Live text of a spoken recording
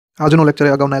આજનો લેક્ચર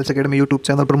અગાઉ Niles academy YouTube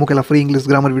channel પર મૂકેલા ફ્રી ઇંગ્લિશ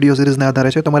ગ્રામર વિડીયો સિરીઝને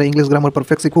આધારે છે. તમારે ઇંગ્લિશ ગ્રામર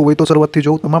પરફેક્ટ શીખવું હોય તો શરૂઆતથી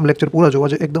જોવું. તમામ લેક્ચર પૂરા જોવા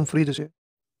છે, એકદમ ફ્રી જ છે.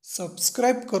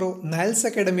 સબસ્ક્રાઇબ કરો નાઇલ્સ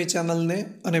એકેડમી ચેનલને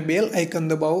અને બેલ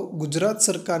આઇકન દબાવો ગુજરાત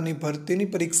સરકારની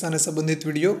ભરતીની પરીક્ષાને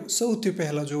સંબંધિત વિડીયો સૌથી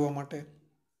પહેલા જોવા માટે.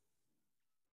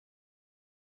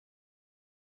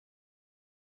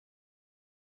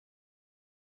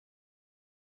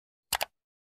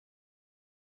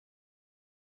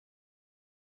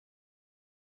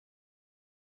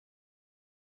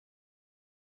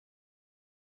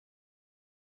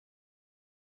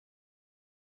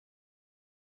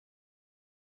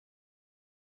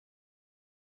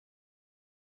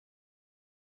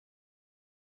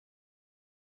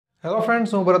 હેલો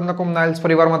ફ્રેન્ડ્સ, હું ભરત નકુમ નાઇલ્સ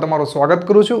પરિવારમાં તમારું સ્વાગત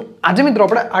કરું છું. આજે મિત્રો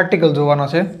આપણે આર્ટિકલ જોવાનો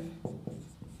છે.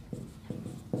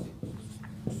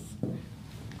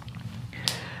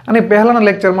 અને પહેલાના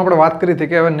લેક્ચરમાં આપણે વાત કરી હતી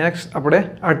કે હવે નેક્સ્ટ આપણે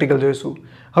આર્ટિકલ જોઈશું.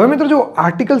 હવે મિત્રો જો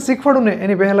આર્ટિકલ શીખવાડું ને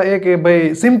એની પહેલા એ કે ભાઈ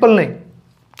સિમ્પલ નહીં,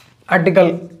 આર્ટિકલ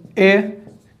એ,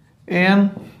 એન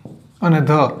અને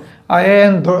ધ, આ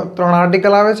એન ત્રણ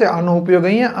આર્ટિકલ આવે છે. આનો ઉપયોગ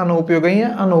અહીંયા, આનો ઉપયોગ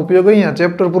અહીંયા, આનો ઉપયોગ અહીંયા,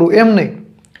 ચેપ્ટર પૂરું. એમ નહીં,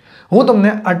 હું તમને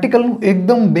આર્ટિકલનું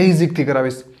એકદમ બેઝિકથી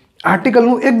કરાવીશ,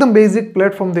 આર્ટિકલનું એકદમ બેઝિક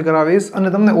પ્લેટફોર્મથી કરાવીશ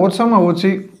અને તમને ઓછામાં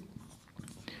ઓછી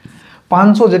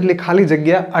 500 જેટલી ખાલી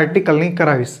જગ્યા આર્ટિકલની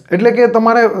કરાવીશ. એટલે કે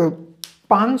તમારે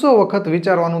 500 વખત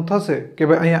વિચારવાનું થશે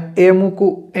કે ભાઈ અહીંયા એ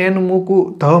મૂકું, એન મૂકું,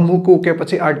 ધ મૂકું કે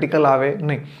પછી આર્ટિકલ આવે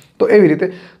નહીં. તો એવી રીતે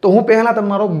તો હું પહેલાં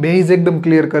તમારો બેઝ એકદમ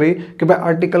ક્લિયર કરી કે ભાઈ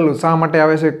આર્ટિકલ શા માટે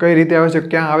આવે છે, કઈ રીતે આવે છે,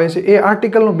 ક્યાં આવે છે, એ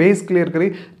આર્ટિકલનો બેઝ ક્લિયર કરી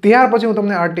ત્યાર પછી હું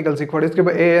તમને આર્ટિકલ શીખવાડીશ કે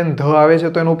ભાઈ એ એન ધ આવે છે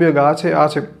તો એનો ઉપયોગ આ છે, આ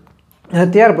છે. અને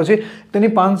ત્યાર પછી તેની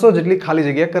 500 જેટલી ખાલી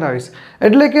જગ્યા કરાવીશ.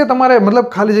 એટલે કે તમારે મતલબ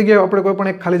ખાલી જગ્યા આપણે કોઈ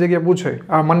પણ એક ખાલી જગ્યા પૂછે,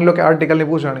 આ માની લો કે આર્ટિકલની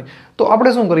પૂછાણી, તો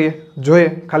આપણે શું કરીએ, જોઈએ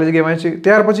ખાલી જગ્યા વાંચી,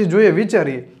 ત્યાર પછી જોઈએ,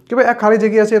 વિચારીએ કે ભાઈ આ ખાલી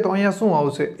જગ્યા છે તો અહીંયા શું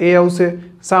આવશે, એ આવશે,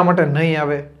 શા માટે નહીં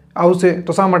આવે, આવશે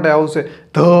તો શા માટે આવશે,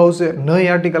 ધ આવશે,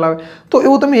 નહીં આર્ટિકલ આવે. તો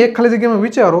એવું તમે એક ખાલી જગ્યામાં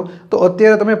વિચારો તો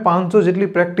અત્યારે તમે 500 જેટલી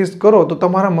પ્રેક્ટિસ કરો તો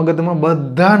તમારા મગજમાં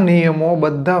બધા નિયમો,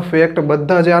 બધા ફેક્ટ,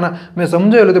 બધા જે આના મેં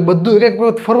સમજાવેલું તે બધું એક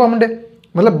વખત ફરવા માંડે.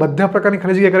 મતલબ બધા પ્રકારની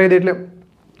ખાલી જગ્યા કરાવી દે. એટલે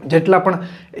જેટલા પણ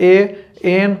એ,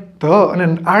 એન, ધ અને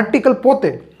આર્ટિકલ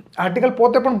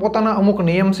પોતે પણ પોતાના અમુક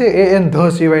નિયમ છે એ એન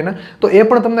ધ સિવાયના, તો એ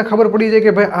પણ તમને ખબર પડી જાય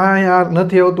કે ભાઈ આ અહીંયા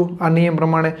નથી આવતું આ નિયમ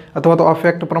પ્રમાણે અથવા તો આ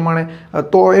ફેક્ટ પ્રમાણે.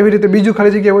 તો એવી રીતે બીજું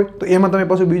ખાલી જગ્યા હોય તો એમાં તમે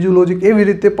પાછું બીજું લોજિક, એવી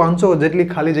રીતે 500 જેટલી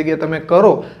ખાલી જગ્યા તમે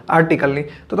કરો આર્ટિકલની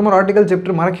તો તમારો આર્ટિકલ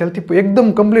ચેપ્ટર મારા ખ્યાલથી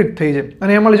એકદમ કમ્પ્લીટ થઈ જાય.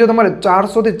 અને એમાં જો તમારે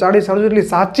 400 થી 40 જેટલી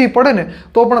સાચી પડે ને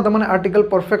તો પણ તમને આર્ટિકલ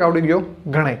પરફેક્ટ આવડી ગયો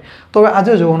ગણાય. તો હવે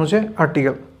આજે જોવાનું છે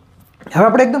આર્ટિકલ. હવે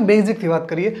આપણે એકદમ બેઝિકથી વાત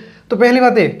કરીએ તો પહેલી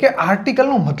વાત એ કે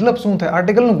આર્ટિકલનો મતલબ શું થાય,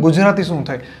 આર્ટિકલનું ગુજરાતી શું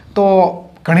થાય. તો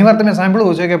ઘણીવાર તમે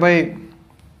સાંભળ્યું છે કે ભાઈ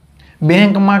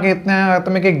બેંકમાં કે ત્યાં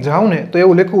તમે કંઈક જાઓ ને તો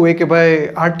એવું લખવું હોય કે ભાઈ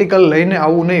આર્ટિકલ લઈને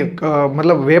આવવું નહીં,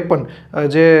 મતલબ વેપન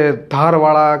જે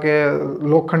ધારવાળા કે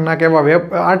લોખંડના કે એવા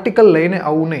આર્ટિકલ લઈને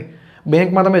આવવું નહીં.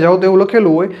 બેંકમાં તમે જાઓ તો એવું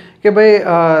લખેલું હોય કે ભાઈ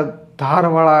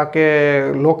ધારવાળા કે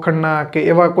લોખંડના કે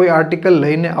એવા કોઈ આર્ટિકલ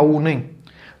લઈને આવવું નહીં.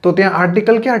 તો ત્યાં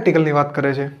આર્ટિકલ કે આર્ટિકલની વાત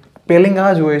કરે છે, સ્પેલિંગ આ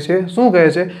જ હોય છે. શું કહે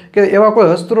છે કે એવા કોઈ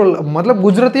હસ્ત્રો, મતલબ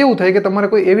ગુજરાતી એવું થાય કે તમારે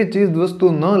કોઈ એવી ચીજ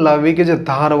વસ્તુ ન લાવવી કે જે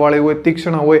ધારવાળી હોય,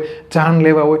 તીક્ષ્ણ હોય, જાન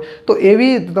લેવા હોય, તો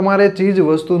એવી તમારે ચીજ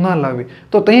વસ્તુ ના લાવવી.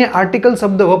 તો ત્યાં આર્ટિકલ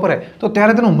શબ્દ વપરાય તો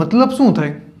ત્યારે તેનો મતલબ શું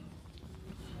થાય,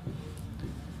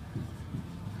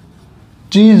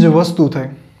 ચીજ વસ્તુ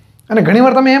થાય. અને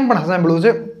ઘણીવાર તમે એમ પણ સાંભળ્યું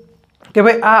છે કે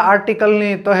ભાઈ આ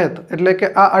આર્ટિકલની તહેત એટલે કે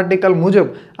આ આર્ટિકલ મુજબ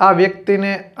આ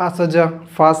વ્યક્તિને આ સજા,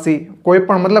 ફાંસી, કોઈ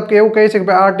પણ મતલબ કે એવું કહે છે કે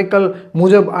ભાઈ આ આર્ટિકલ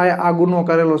મુજબ આ ગુનો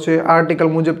કરેલો છે, આ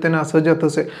આર્ટિકલ મુજબ તેને આ સજા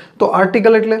થશે. તો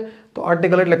આર્ટિકલ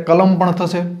એટલે કલમ પણ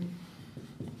થશે.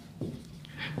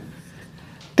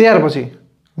 ત્યાર પછી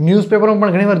ન્યૂઝપેપરમાં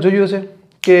પણ ઘણીવાર જોયું છે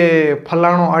કે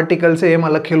ફલાણો આર્ટિકલ છે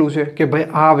એમાં લખેલું છે કે ભાઈ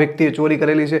આ વ્યક્તિએ ચોરી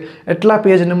કરેલી છે, એટલા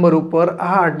પેજ નંબર ઉપર આ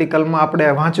આર્ટિકલમાં આપણે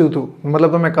વાંચ્યું હતું.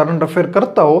 મતલબ તમે કરંટ અફેર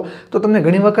કરતા હો તો તમને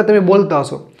ઘણી વખત તમે બોલતા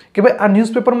હશો કે ભાઈ આ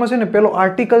ન્યૂઝપેપરમાં છે ને પેલો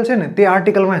આર્ટિકલ છે ને તે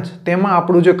આર્ટિકલ વાંચ, તેમાં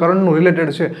આપણું જે કરંટનું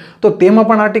રિલેટેડ છે તો તેમાં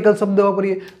પણ આર્ટિકલ શબ્દ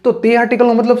વાપરીએ. તો તે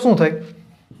આર્ટિકલનો મતલબ શું થાય,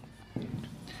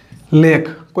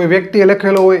 લેખ, કોઈ વ્યક્તિએ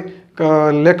લખેલો હોય,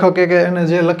 લેખકે કે એને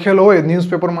જે લખેલો હોય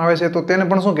ન્યૂઝપેપરમાં આવે છે તો તેને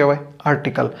પણ શું કહેવાય,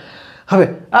 આર્ટિકલ. હવે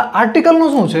આ આર્ટિકલનું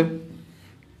શું છે,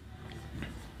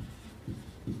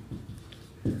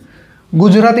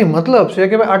 ગુજરાતી મતલબ છે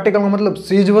કે ભાઈ આર્ટિકલનો મતલબ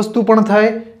ચીજ વસ્તુ પણ થાય,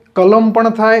 કલમ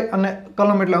પણ થાય અને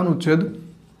કલમ એટલે અનુચ્છેદ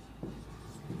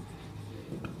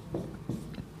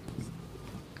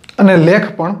અને લેખ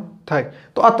પણ થાય.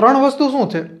 તો આ ત્રણ વસ્તુ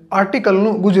શું છે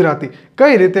આર્ટિકલનું ગુજરાતી.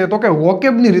 કઈ રીતે, તો કે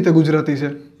વોકેબની રીતે ગુજરાતી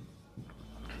છે.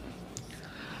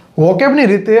 વોકેબની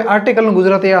રીતે આર્ટિકલનું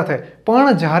ગુજરાતી આ થાય,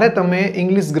 પણ જ્યારે તમે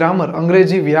ઇંગ્લિશ ગ્રામર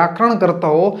અંગ્રેજી વ્યાકરણ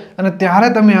કરતા હો અને ત્યારે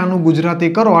તમે આનું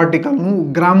ગુજરાતી કરો આર્ટિકલનું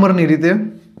ગ્રામરની રીતે,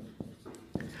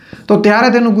 તો ત્યારે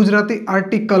તેનું ગુજરાતી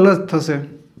આર્ટિકલ જ થશે.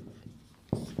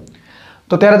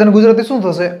 તો ત્યારે તેનું ગુજરાતી શું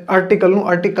થશે? આર્ટિકલનું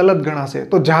આર્ટિકલ જ ગણાશે.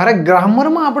 તો જ્યારે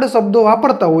ગ્રામરમાં આપણે શબ્દો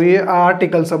વાપરતા હોઈએ આ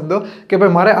આર્ટિકલ શબ્દ કે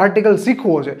ભાઈ મારે આર્ટિકલ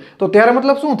શીખવો છે, તો ત્યારે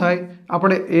મતલબ શું થાય?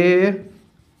 આપણે એ,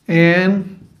 એન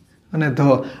અને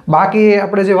ધ, બાકી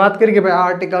આપણે જે વાત કરી કે ભાઈ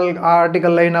આ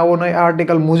આર્ટિકલ લઈને આવો નહીં, આ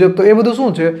આર્ટિકલ મુજબ, તો એ બધું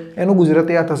શું છે? એનું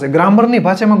ગુજરાતી આ થશે. ગ્રામરની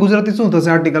ભાષામાં ગુજરાતી શું થશે?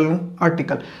 આર્ટિકલનું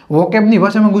આર્ટિકલ. વોકેબની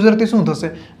ભાષામાં ગુજરાતી શું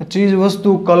થશે? ચીજ,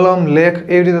 વસ્તુ, કલમ, લેખ,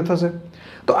 એવી રીતે થશે.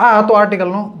 તો આ હતો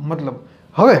આર્ટિકલનો મતલબ.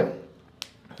 હવે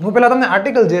હું પહેલાં તમને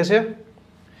આર્ટિકલ જે છે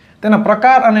તેના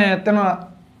પ્રકાર અને તેના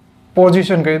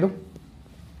પોઝિશન કહી દઉં.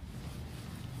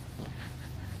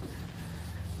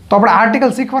 તો આપણે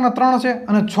આર્ટિકલ શીખવાના 3 છે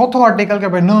અને ચોથો આર્ટિકલ કે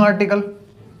ભાઈ ન આર્ટિકલ.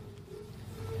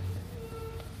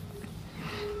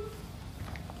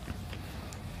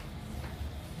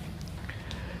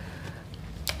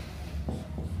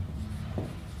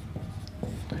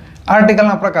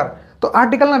 આર્ટિકલના પ્રકાર. તો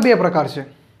આર્ટિકલના 2 પ્રકાર છે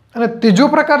અને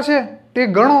ત્રીજો પ્રકાર છે તે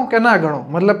ગણો કે ના ગણો,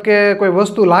 મતલબ કે કોઈ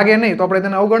વસ્તુ લાગે નહીં તો આપણે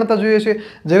તેને અવગણતા જોઈએ છીએ.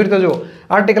 જેવી રીતે જો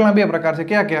આર્ટિકલના 2 પ્રકાર છે.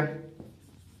 ક્યાં ક્યાં?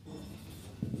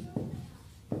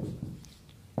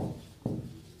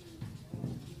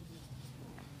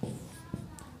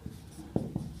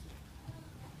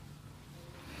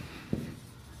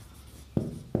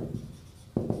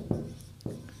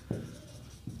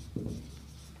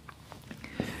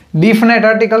 ડિફિનાઇટ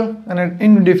આર્ટિકલ અને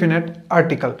ઇનડિફિનાઇટ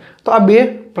આર્ટિકલ. તો આ 2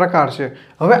 પ્રકાર છે.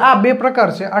 હવે આ 2 પ્રકાર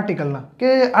છે આર્ટિકલના, કે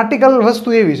આર્ટિકલ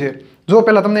વસ્તુ એવી છે, જો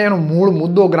પહેલાં તમને એનો મૂળ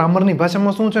મુદ્દો ગ્રામરની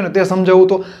ભાષામાં શું છે ને તે સમજાવું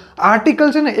તો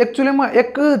આર્ટિકલ છે ને એકચ્યુઅલીમાં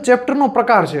એક ચેપ્ટરનો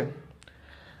પ્રકાર છે.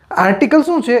 આર્ટિકલ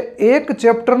શું છે? એક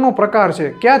ચેપ્ટરનો પ્રકાર છે.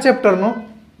 કયા ચેપ્ટરનો?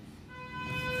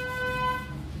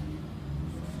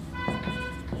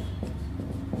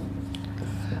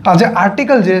 આ જે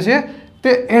આર્ટિકલ જે છે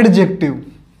તે એડજેક્ટિવ.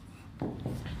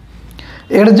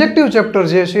 એડજેક્ટિવ ચેપ્ટર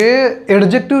જે છે,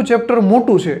 એડજેક્ટિવ ચેપ્ટર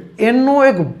મોટું છે, એનો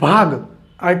એક ભાગ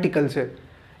આર્ટિકલ છે.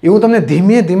 એવું તમને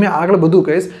ધીમે ધીમે આગળ બધું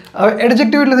કહીશ. હવે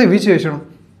એડજેક્ટિવ એટલે થાય વિશેષણ,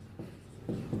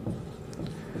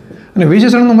 અને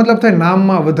વિશેષણનો મતલબ થાય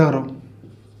નામમાં વધારો.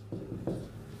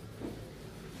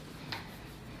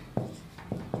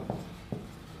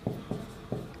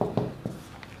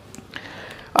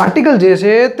 આર્ટિકલ જે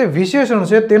છે તે વિશેષણ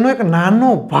છે, તેનો એક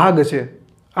નાનો ભાગ છે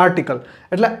આર્ટિકલ.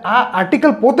 એટલે આ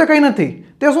આર્ટિકલ પોતે કંઈ નથી,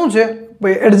 તે શું છે?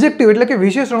 એડજેક્ટિવ એટલે કે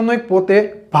વિશેષણનો એક પોતે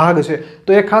ભાગ છે.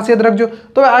 તો એ ખાસ યાદ રાખજો.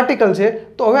 તો હવે આર્ટિકલ છે,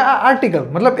 તો હવે આ આર્ટિકલ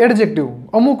મતલબ એડજેક્ટિવ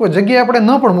અમુક જગ્યાએ આપણે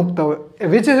ન પણ મૂકતા હોય.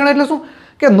 એ વિશેષણ એટલે શું?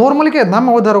 કે નોર્મલી કે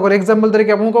નામમાં વધારો કરે. એક્ઝામ્પલ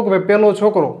તરીકે આપણે કહું કે ભાઈ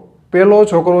પેલો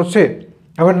છોકરો છે.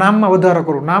 હવે નામમાં વધારો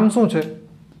કરું. નામ શું છે?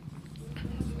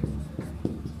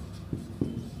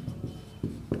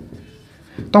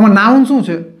 તો આમાં નાઉન શું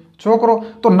છે? છોકરો.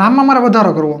 તો નામમાં મારે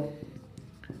વધારો કરવો.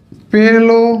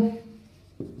 પેલો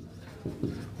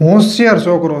હોશિયાર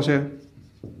છોકરો છે.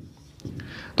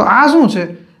 તો આ શું છે?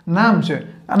 નામ છે.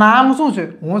 અને આમ શું છે?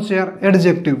 હોશિયાર,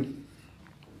 adjective.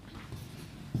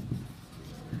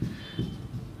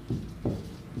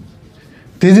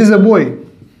 This is a boy.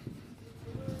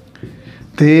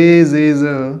 This is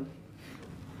a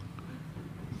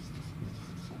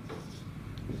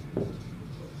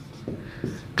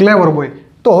clever boy.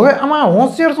 તો હવે આમાં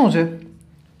હોશિયાર શું છે?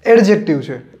 એડજેક્ટિવ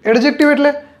છે. એડજેક્ટિવ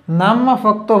એટલે નામમાં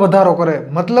ફક્ત વધારો કરે,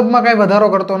 મતલબમાં કાંઈ વધારો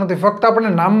કરતો નથી, ફક્ત આપણને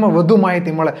નામમાં વધુ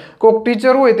માહિતી મળે. કોઈક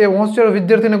ટીચર હોય તે હોશિયાર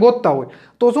વિદ્યાર્થીને ગોતતા હોય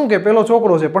તો શું કે પેલો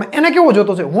છોકરો છે, પણ એને કેવો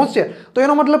જોતો છે? હોશિયાર. તો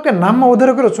એનો મતલબ કે નામમાં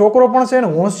વધારો કર્યો, છોકરો પણ છે અને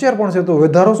હોશિયાર પણ છે, તો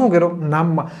વધારો શું કર્યો?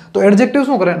 નામમાં. તો એડજેક્ટિવ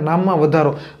શું કરે? નામમાં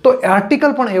વધારો. તો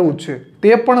આર્ટિકલ પણ એવું જ છે,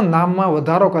 તે પણ નામમાં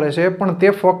વધારો કરે છે, પણ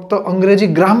તે ફક્ત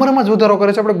અંગ્રેજી ગ્રામરમાં જ વધારો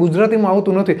કરે છે, આપણે ગુજરાતીમાં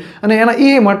આવતું નથી, અને એના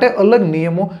એ માટે અલગ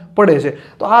નિયમો પડે છે.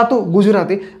 તો આ હતું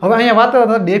ગુજરાતી. હવે અહીંયા વાત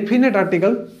હતા ડેફિનેટ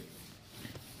આર્ટિકલ,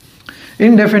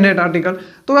 ઇનડેફિનેટ આર્ટિકલ.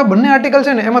 તો આ બંને આર્ટિકલ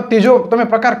છે ને, એમાં ત્રીજો તમે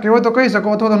પ્રકાર કહેવો તો કહી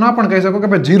શકો, અથવા તો ના પણ કહી શકો કે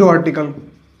ભાઈ ઝીરો આર્ટિકલ.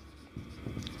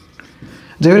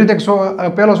 જેવી રીતે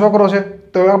પેલો છોકરો છે,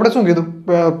 તો આપણે શું કીધું?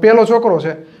 પેલો છોકરો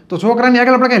છે, તો છોકરાની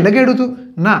આગળ આપણે કંઈ લગાડ્યું હતું?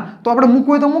 ના. તો આપણે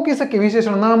મૂકવું હોય તો મૂકી શકીએ,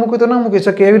 વિશેષણ ના મૂકવું તો ના મૂકી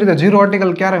શકીએ. એવી રીતે ઝીરો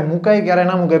આર્ટિકલ ક્યારે મુકાય, ક્યારે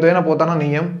ના મુકાય, તો એના પોતાના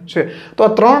નિયમ છે. તો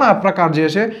આ 3 પ્રકાર જે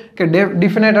છે કે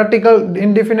ડિફિનાઇટ આર્ટિકલ,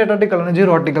 ઇનડિફિનાઇટ આર્ટિકલ અને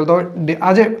ઝીરો આર્ટિકલ. તો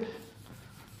આજે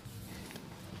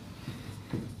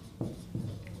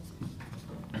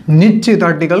નિશ્ચિત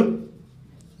આર્ટિકલ.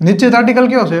 નિશ્ચિત આર્ટિકલ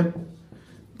કયો છે?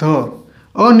 ધ.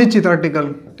 અનિશ્ચિત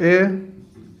આર્ટિકલ એ,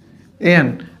 એન.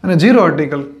 અને ઝીરો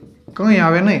આર્ટિકલ કંઈ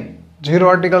આવે નહીં. ઝીરો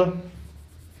આર્ટિકલ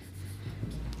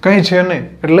કંઈ છે નહીં,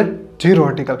 એટલે 0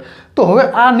 આર્ટિકલ. તો હવે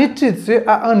આ નિશ્ચિત છે,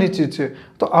 આ અનિશ્ચિત છે.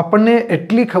 તો આપણને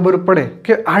એટલી ખબર પડે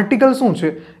કે આર્ટિકલ શું છે.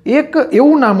 એક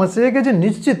એવું નામ હશે કે જે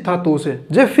નિશ્ચિત થતું હશે,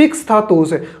 જે ફિક્સ થતું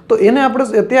હશે, તો એને આપણે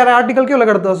અત્યારે આર્ટિકલ કેવો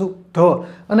લગાડતા હશું? ધ.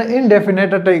 અને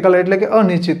ઇનડેફિનેટ આર્ટિકલ એટલે કે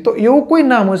અનિશ્ચિત. તો એવું કોઈ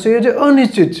નામ હશે જે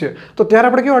અનિશ્ચિત છે, તો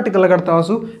ત્યારે આપણે કેવો આર્ટિકલ લગાડતા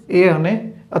હશું? એ અને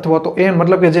અથવા તો એન,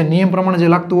 મતલબ કે જે નિયમ પ્રમાણે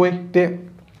જે લાગતું હોય તે.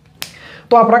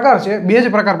 તો આ પ્રકાર છે, બે જ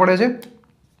પ્રકાર પડે છે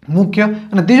મુખ્ય,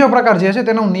 અને ત્રીજો પ્રકાર જે છે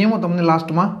તેનો નિયમો તમને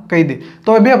લાસ્ટમાં કહી દે.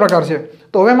 તો હવે બે પ્રકાર છે.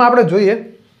 તો હવે આપણે જોઈએ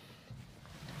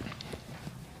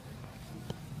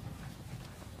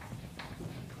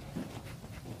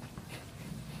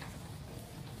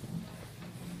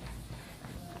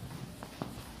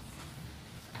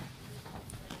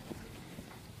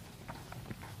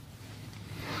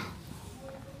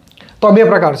તો બે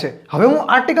પ્રકાર છે. હવે હું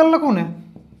આર્ટિકલ લખું ને,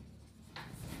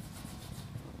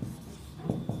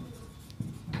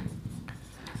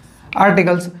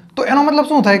 આર્ટિકલ્સ, તો એનો મતલબ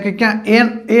શું થાય કે ક્યાં એન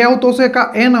એ આવતો હશે, કા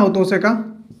એન આવતો હશે, કા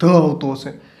ધ આવતો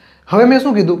હશે. હવે મેં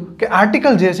શું કીધું કે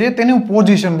આર્ટિકલ જે છે તેની હું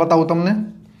પોઝિશન બતાવું તમને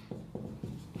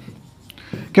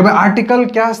કે ભાઈ આર્ટિકલ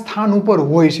કયા સ્થાન ઉપર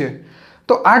હોય છે.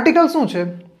 તો આર્ટિકલ શું છે?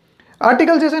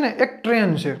 આર્ટિકલ જે છે ને એક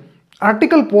ટ્રેન છે.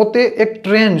 આર્ટિકલ પોતે એક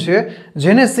ટ્રેન છે,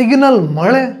 જેને સિગ્નલ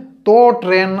મળે તો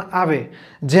ટ્રેન આવે,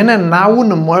 જેને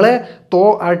નાઉન મળે તો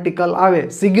આર્ટિકલ આવે,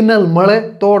 સિગ્નલ મળે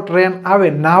તો ટ્રેન આવે,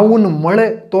 નાઉન મળે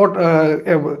તો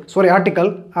આર્ટિકલ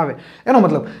આવે. એનો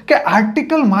મતલબ કે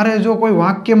આર્ટિકલ મારે જો કોઈ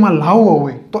વાક્યમાં લાવવો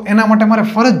હોય તો એના માટે મારે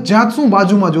ફરજિયાત શું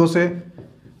બાજુમાં જોશે?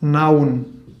 નાઉન,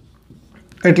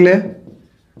 એટલે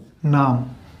નામ.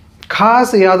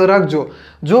 ખાસ યાદ રાખજો,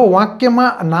 જો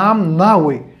વાક્યમાં નામ ના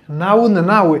હોય, નાઉન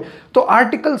ના હોય, તો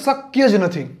આર્ટિકલ શક્ય જ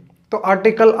નથી. તો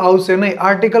આર્ટિકલ આવશે નહીં.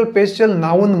 આર્ટિકલ સ્પેશિયલ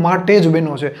નાઉન માટે જ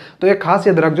બન્યો છે. તો એ ખાસ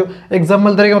યાદ રાખજો.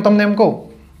 એક્ઝામ્પલ તરીકે હું તમને એમ કહું,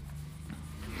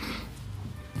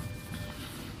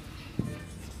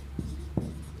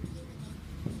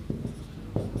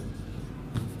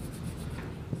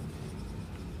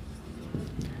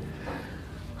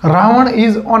 રાવણ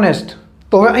ઇઝ ઓનેસ્ટ.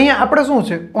 તો હવે અહીંયા આપણે શું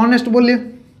છે? ઓનેસ્ટ બોલીએ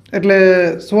એટલે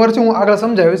સ્વર છે, હું આગળ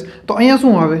સમજાવીશ. તો અહીંયા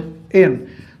શું આવે? એન.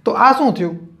 તો આ શું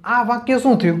થયું? આ વાક્ય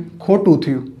શું થયું? ખોટું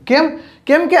થયું. કેમ?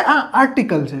 કેમ કે આ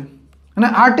આર્ટિકલ છે, અને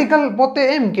આર્ટિકલ પોતે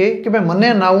એમ કે ભાઈ મને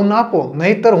નાઉન આપો,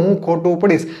 નહીતર હું ખોટું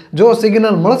પડીશ. જો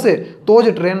સિગ્નલ મળશે તો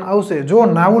જ ટ્રેન આવશે, જો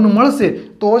નાઉન મળશે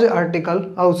તો જ આર્ટિકલ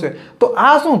આવશે. તો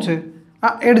આ શું છે?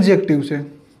 આ એડજેક્ટિવ છે.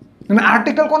 અને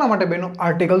આર્ટિકલ કોના માટે બન્યો?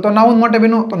 આર્ટિકલ તો નાઉન માટે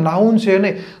બન્યો. તો નાઉન છે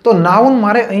નહીં, તો નાઉન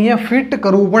મારે અહીંયા ફિટ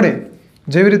કરવું પડે.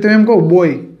 જેવી રીતે એમ કહું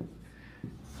બોય,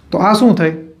 તો આ શું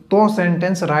થાય? તો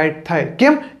સેન્ટેન્સ રાઈટ થાય.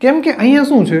 કેમ? કેમ કે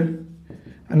અહીંયા શું છે?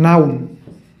 નાઉન.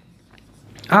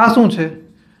 આ શું છે?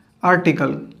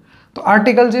 આર્ટિકલ. તો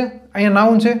આર્ટિકલ છે, અહીંયા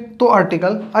નાઉન છે, તો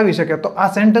આર્ટિકલ આવી શકે. તો આ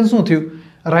સેન્ટેન્સ શું થયું?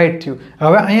 રાઈટ થયું.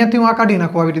 હવે અહીંયાથી હું આ કાઢી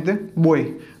નાખું આવી રીતે બોય,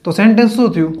 તો સેન્ટેન્સ શું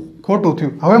થયું? ખોટું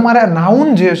થયું. હવે મારે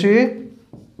નાઉન જે છે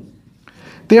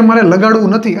તે મારે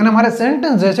લગાડવું નથી, અને મારે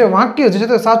સેન્ટેન્સ જે છે, વાક્ય જે છે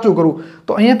તે સાચું કરવું.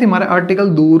 તો અહીંયાથી મારે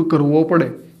આર્ટિકલ દૂર કરવો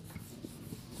પડે.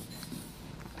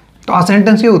 તો આ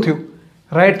સેન્ટેન્સ કેવું થયું?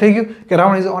 રાઈટ થઈ ગયું કે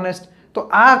રાવણ ઇઝ ઓનેસ્ટ. તો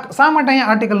આ શા માટે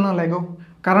અહીંયા આર્ટિકલ ન લાગ્યો?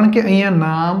 કારણ કે અહીંયા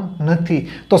નામ નથી.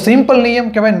 તો સિમ્પલ નિયમ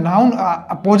કે ભાઈ નાઉન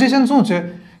પોઝિશન શું છે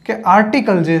કે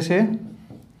આર્ટિકલ જે છે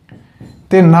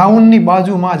તે નાઉનની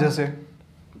બાજુમાં જ હશે.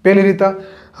 પહેલી રીતે.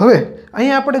 હવે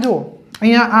અહીંયા આપણે જુઓ,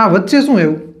 અહીંયા આ વચ્ચે શું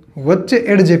આવ્યું? વચ્ચે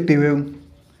એડજેક્ટિવ આવ્યું.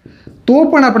 તો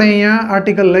પણ આપણે અહીંયા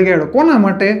આર્ટિકલ લગાડ્યો. કોના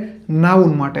માટે?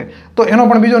 નાઉન માટે. તો એનો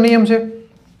પણ બીજો નિયમ છે.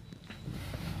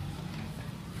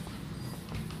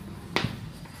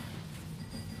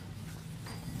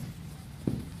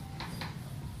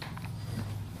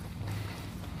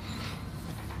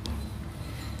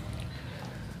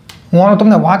 હું આનો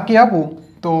તમને વાક્ય આપું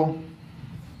તો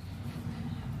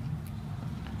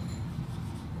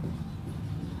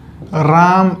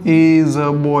રામ ઇઝ અ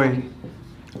બોય.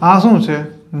 આ શું છે?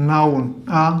 નાઉન.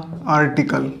 આ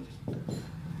આર્ટિકલ.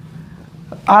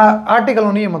 આ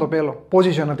આર્ટિકલનો નિયમ હતો પહેલો,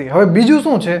 પોઝિશન હતી. હવે બીજું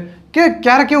શું છે કે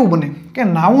ક્યારેક કેવું બને કે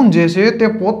નાઉન જે છે તે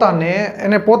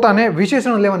પોતાને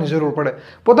વિશેષણ લેવાની જરૂર પડે,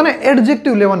 પોતાને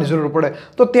એડજેક્ટિવ લેવાની જરૂર પડે.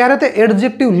 તો ત્યારે તે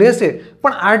એડજેક્ટિવ લેશે,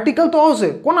 પણ આર્ટિકલ તો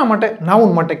આવશે કોના માટે?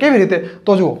 નાઉન માટે. કેવી રીતે?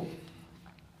 તો જુઓ,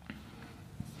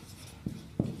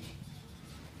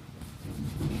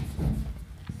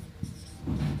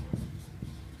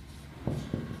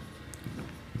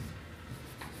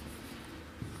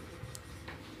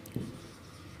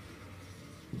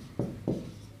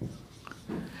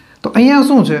 તો અહીંયા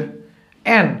શું છે?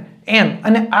 એન.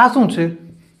 અને આ શું છે?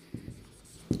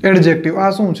 એડજેક્ટિવ.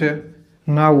 આ શું છે?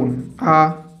 નાઉન. આ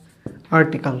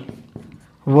આર્ટિકલ,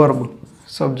 વર્બ,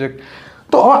 સબ્જેક્ટ.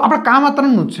 તો હવે આપણે કામ આ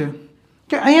ત્રણનું જ છે.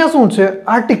 કે અહીંયા શું છે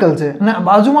આર્ટિકલ છે અને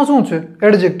બાજુમાં શું છે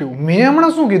એડજેક્ટિવ. મેં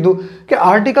હમણાં શું કીધું કે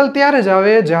આર્ટિકલ ત્યારે જ આવે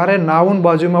જ્યારે નાઉન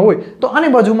બાજુમાં હોય. તો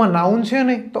આની બાજુમાં નાઉન છે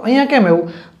નહીં, તો અહીંયા કેમ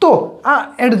એવું? તો આ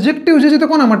એડજેક્ટિવ જે છે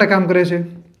તે કોના માટે કામ કરે છે?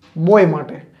 બોય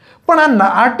માટે. પણ આ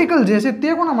આર્ટિકલ જે છે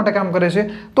તે કોના માટે કામ કરે છે?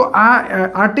 તો આ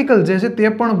આર્ટિકલ જે છે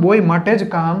તે પણ બોય માટે જ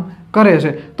કામ કરે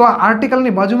છે. તો આ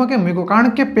આર્ટિકલની બાજુમાં કેમ મૂક્યું?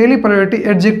 કારણ કે પહેલી પ્રાયોરિટી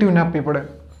એડજેક્ટિવને આપવી પડે,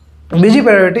 બીજી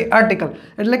પ્રાયોરિટી આર્ટિકલ.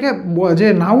 એટલે કે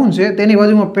જે નાઉન છે તેની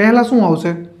બાજુમાં પહેલા શું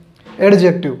આવશે?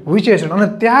 એડજેક્ટિવ, વિશેષણ, અને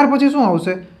ત્યાર પછી શું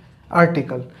આવશે?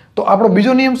 આર્ટિકલ. તો આપણો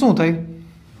બીજો નિયમ શું થાય?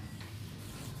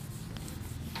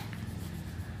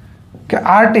 કે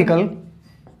article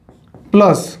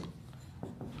plus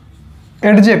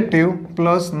adjective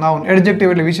plus noun.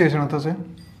 Adjective એટલે વિશેષણ થશે.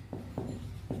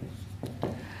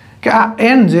 કે આ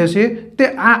એન જે છે તે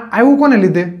આ આવ્યું કોને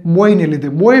લીધે? બોયને લીધે.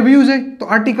 બોય વ્યૂ જાય તો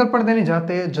આર્ટિકલ પણ તેની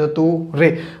જાતે જતું રહે.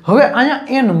 હવે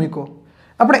અહીંયા એન મૂકો,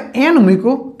 આપણે એન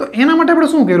મૂકો તો એના માટે આપણે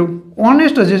શું કર્યું?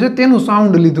 ઓનેસ્ટ જે છે તેનું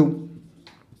સાઉન્ડ લીધું.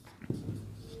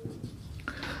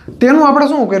 તેનું આપણે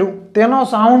શું કર્યું? તેનો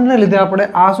સાઉન્ડને લીધે આપણે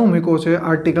આ શું મૂકો છે?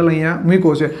 આર્ટિકલ અહીંયા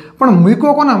મૂકો છે. પણ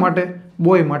મૂકો કોના માટે?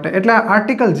 બોય માટે. એટલે આ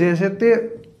આર્ટિકલ જે છે તે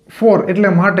ફોર એટલે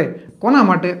માટે. કોના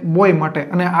માટે? બોય માટે.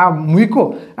 અને આ મૂકો,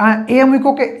 આ એ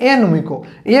મૂકો કે એન મૂકો,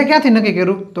 એ ક્યાંથી નક્કી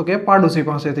કર્યું? તો કે પાડોશી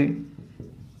પાસેથી.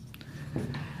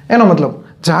 એનો મતલબ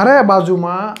જ્યારે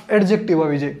બાજુમાં એડજેક્ટિવ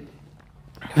આવી જાય,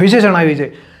 વિશેષણ આવી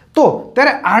જાય, તો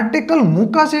ત્યારે આર્ટિકલ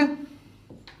મૂકાશે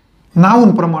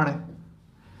નાઉન પ્રમાણે.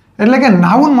 એટલે કે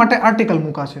નાઉન માટે આર્ટિકલ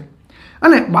મૂકાશે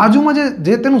અને બાજુમાં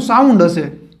જે તેનું સાઉન્ડ હશે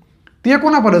તે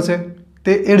કોના પર હશે?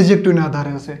 તે એડજેક્ટિવના આધારે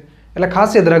હશે. એટલે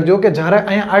ખાસ યાદ રાખજો કે જ્યારે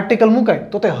અહીંયા આર્ટિકલ મુકાય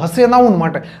તો તે હશે નાઉન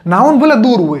માટે. નાઉન ભલે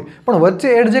દૂર હોય પણ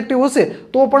વચ્ચે એડજેક્ટિવ હશે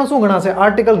તો પણ શું ગણાશે?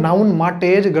 આર્ટિકલ નાઉન માટે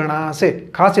જ ગણાશે.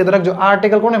 ખાસ યાદ રાખજો, આ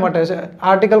આર્ટિકલ કોને માટે છે?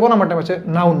 આર્ટિકલ કોના માટે છે?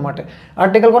 નાઉન માટે.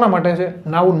 આર્ટિકલ કોના માટે છે?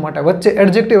 નાઉન માટે. વચ્ચે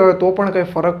એડજેક્ટિવ આવે તો પણ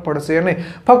કંઈ ફરક પડશે નહીં.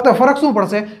 ફક્ત ફરક શું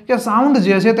પડશે કે સાઉન્ડ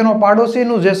જે છે તેનો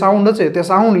પાડોશીનું જે સાઉન્ડ હશે તે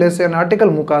સાઉન્ડ લેશે અને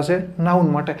આર્ટિકલ મુકાશે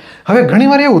નાઉન માટે. હવે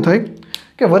ઘણીવાર એવું થાય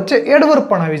કે વચ્ચે એડવર્બ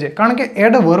પણ આવી જાય, કારણ કે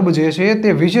એડવર્બ જે છે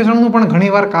તે વિશેષણનું પણ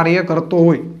ઘણીવાર કાર્ય કરતો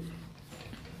હોય.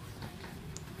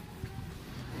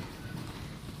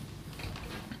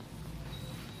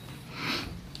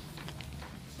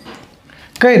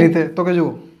 કઈ રીતે? તો કે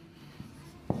જુઓ,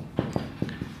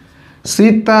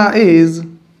 Sita is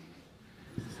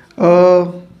a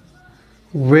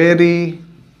very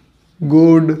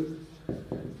good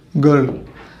girl.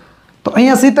 તો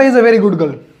અહીંયા Sita is a very good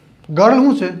girl. Girl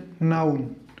શું છે? નાઉન.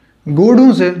 ગુડ શું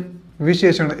છે?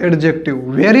 વિશેષણ, એડજેક્ટિવ.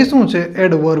 વેરી શું છે?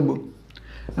 એડવર્બ.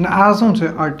 અને આ શું છે?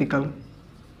 આર્ટિકલ.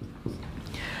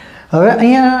 હવે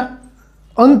અહીંયા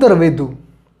અંતર વધ્યું.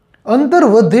 અંતર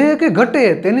વધે કે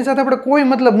ઘટે તેની સાથે આપણે કોઈ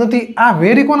મતલબ નથી. આ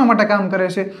વેરી કોના માટે કામ કરે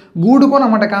છે? ગુડ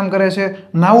કોના માટે કામ કરે છે?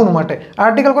 નાઉન માટે.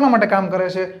 આર્ટિકલ કોના માટે કામ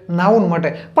કરે છે? નાઉન માટે.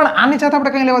 પણ આની સાથે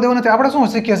આપણે કંઈ લેવા દેવું નથી. આપણે શું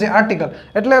શીખીએ છીએ? આર્ટિકલ.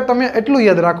 એટલે તમે એટલું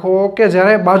યાદ રાખો કે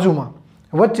જ્યારે બાજુમાં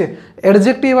વચ્ચે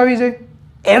એડજેક્ટિવ આવી જાય,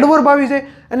 એડવર્બ આવી જાય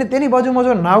અને તેની બાજુમાં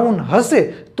જો નાઉન હશે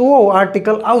તો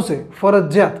આર્ટિકલ આવશે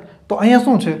ફરજિયાત. તો અહીંયા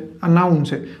શું છે? આ નાઉન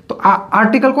છે. તો આ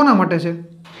આર્ટિકલ કોના માટે છે?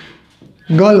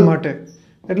 ગર્લ માટે.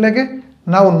 એટલે કે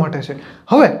નાઉન માટે છે.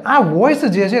 હવે આ વોઇસ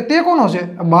જે છે તે કોનો છે?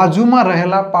 બાજુમાં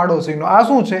રહેલા પાડોશીનો. આ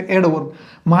શું છે? એડવર્બ.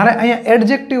 મારે અહીંયા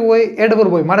એડજેક્ટિવ હોય,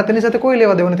 એડવર્બ હોય, મારે તેની સાથે કોઈ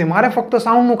લેવા દેવા નથી. મારે ફક્ત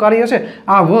સાઉન્ડનું કાર્ય છે.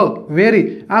 આ વ, વેરી,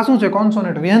 આ શું છે?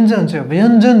 કોન્સોનેન્ટ, વ્યંજન છે.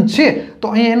 વ્યંજન છે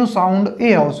તો અહીંયા એનું સાઉન્ડ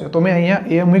એ આવશે. તો મેં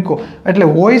અહીંયા એ મૂક્યો. એટલે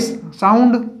વોઇસ,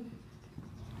 સાઉન્ડ.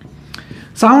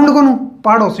 સાઉન્ડ કોનું?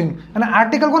 પાડોશીનું. અને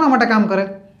આર્ટિકલ કોના માટે કામ કરે?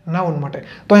 નાઉન માટે.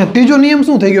 તો અહીંયા ત્રીજો નિયમ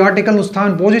શું થઈ ગયો? આર્ટિકલનું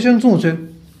સ્થાન, પોઝિશન શું છે?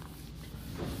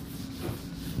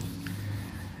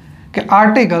 કે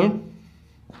આર્ટિકલ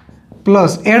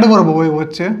પ્લસ એડવર્બ હોય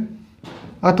વચ્ચે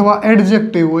અથવા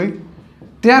એડજેક્ટિવ હોય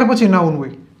ત્યાર પછી નાઉન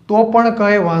હોય તો પણ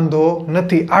કંઈ વાંધો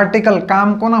નથી. આર્ટિકલ કામ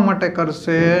કોના માટે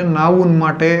કરશે? નાઉન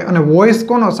માટે. અને વોઇસ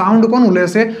કોનો? સાઉન્ડ કોનું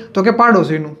લેશે? તો કે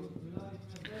પાડોશીનું.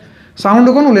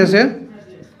 સાઉન્ડ કોનું લેશે?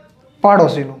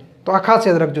 પાડોશીનું. તો આ ખાસ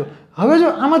યાદ રાખજો. હવે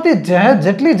જો આમાંથી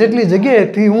જેટલી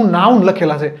જગ્યાએથી હું નાઉન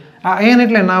લખેલા છે, આ એન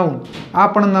એટલે નાઉન, આ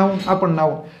પણ નાઉન, આ પણ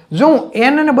નાઉન. જો હું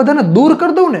એન અને બધાને દૂર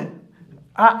કરી દઉં ને,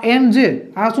 આ એન જે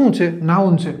આ શું છે?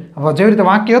 નાઉન છે. હવે જેવી રીતે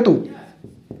વાક્ય હતું,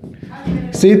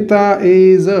 Sita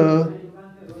is a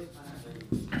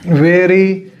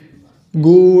very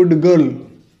good girl.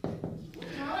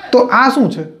 તો આ શું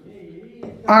છે?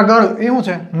 આ ગર્લ એ શું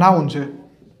છે? નાઉન છે.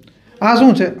 આ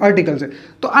શું છે? આર્ટિકલ છે.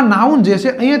 તો આ નાઉન જે છે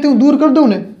અહીંયાથી હું દૂર કરી દઉં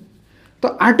ને તો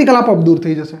આર્ટિકલ આપોઆપ દૂર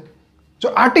થઈ જશે. જો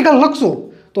આર્ટિકલ લખશો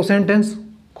તો સેન્ટેન્સ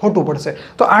ખોટું પડશે.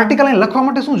 તો આર્ટિકલ અહીં લખવા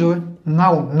માટે શું જોઈએ?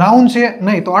 નાઉન. નાઉન છે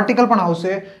નહીં તો આર્ટિકલ પણ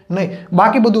આવશે નહીં.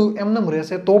 બાકી બધું એમનેમ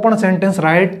રહેશે તો પણ સેન્ટેન્સ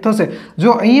રાઈટ થશે.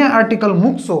 જો અહીંયા આર્ટિકલ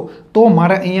મૂકશો તો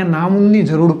મારે અહીંયા નાઉનની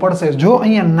જરૂર પડશે. જો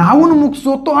અહીંયા નાઉન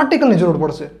મૂકશો તો આર્ટિકલની જરૂર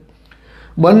પડશે.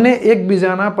 બંને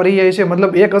એકબીજાના પર્યાય છે,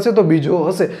 મતલબ એક હશે તો બીજો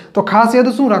હશે. તો ખાસ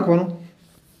યાદ શું રાખવાનું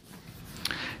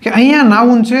કે અહીંયા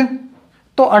નાઉન છે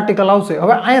તો આર્ટિકલ આવશે.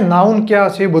 હવે અહીંયા નાઉન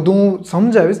ક્યાં છે બધું હું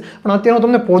સમજાવીશ, પણ અત્યારે હું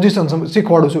તમને પોઝિશન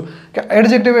શીખવાડું છું કે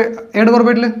એડજેક્ટિવ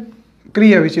એડવર્બ એટલે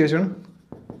ક્રિયા વિશેષણ,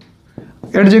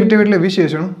 એડજેક્ટિવ એટલે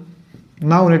વિશેષણ,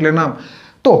 નાઉન એટલે નામ.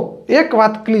 તો એક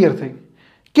વાત ક્લિયર થઈ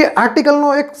કે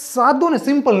આર્ટિકલનો એક સાદો ને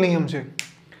સિમ્પલ નિયમ છે.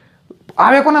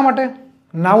 આવે કોના માટે?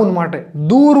 નાઉન માટે.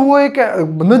 દૂર હોય કે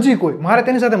નજીક હોય મારે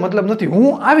તેની સાથે મતલબ નથી. હું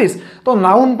આવીશ તો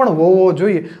નાઉન પણ હોવો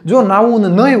જોઈએ. જો નાઉન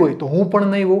નહીં હોય તો હું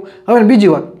પણ નહીં હોઉં. હવે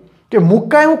બીજી વાત કે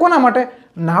મુકાયું કોના માટે?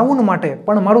 નાઉન માટે.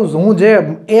 પણ મારું હું જે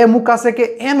એ મુકાશે કે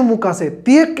એન મુકાશે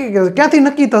તે ક્યાંથી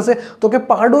નક્કી થશે? તો કે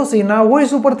પાડોશીના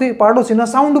વોઇસ ઉપરથી, પાડોશીના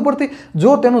સાઉન્ડ ઉપરથી.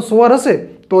 જો તેનો સ્વર હશે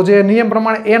તો જે નિયમ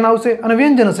પ્રમાણે એન આવશે અને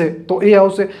વ્યંજન હશે તો એ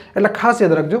આવશે. એટલે ખાસ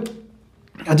યાદ રાખજો.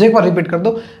 હજી એકવાર રિપીટ કરી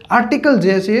દો. આર્ટિકલ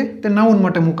જે છે તે નાઉન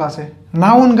માટે મુકાશે.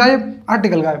 નાઉન ગાયબ,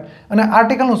 આર્ટિકલ ગાયબ. અને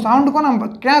આર્ટિકલનું સાઉન્ડ કોના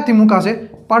ક્યાંથી મુકાશે?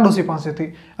 પાડોશી પાસેથી.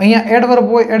 અહીંયા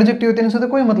એડવર્બ હોય, એડજેક્ટિવ તેની સાથે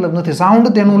કોઈ મતલબ નથી.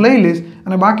 સાઉન્ડ તેનું લઈ લઈશ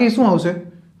અને બાકી શું આવશે?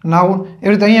 નાઉન.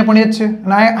 એવી રીતે અહીંયા પણ એ જ છે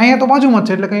અને અહીંયા તો બાજુમાં જ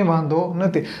છે એટલે કંઈ વાંધો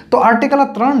નથી. તો આર્ટિકલ આ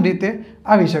 3 રીતે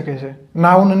આવી શકે છે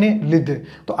નાઉનને લીધે.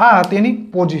 તો આ તેની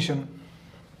પોઝિશન.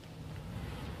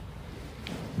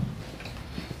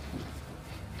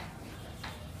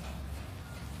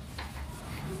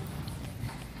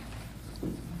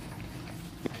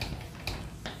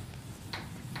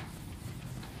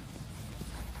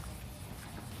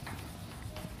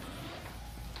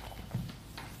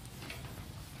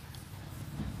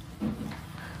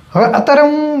 હવે અત્યારે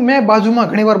મેં બાજુમાં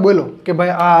ઘણીવાર બોલ્યો કે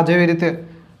ભાઈ આ જેવી રીતે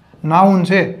નાઉન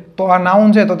છે તો આ નાઉન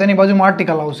છે તો તેની બાજુમાં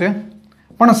આર્ટિકલ આવશે,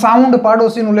 પણ સાઉન્ડ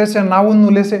પાડોશીનું લેશે,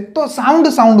 નાઉનનું લેશે. તો સાઉન્ડ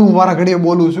હું વારા ઘડીએ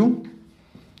બોલું છું.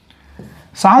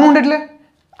 સાઉન્ડ એટલે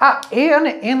આ એ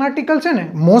અને એન આર્ટિકલ છે ને,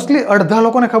 મોસ્ટલી અડધા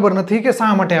લોકોને ખબર નથી કે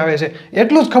શા માટે આવે છે.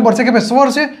 એટલું જ ખબર છે કે ભાઈ સ્વર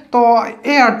છે તો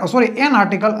એન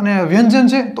આર્ટિકલ અને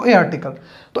વ્યંજન છે તો એ આર્ટિકલ.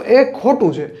 તો એ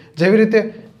ખોટું છે. જેવી રીતે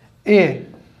એ,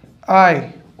 આઈ,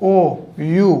 ઓ,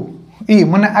 યુ, ઈ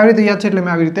મને આવી રીતે યાદ છે એટલે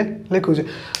મેં આવી રીતે લખ્યું છે.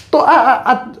 તો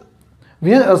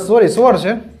સ્વર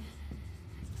છે,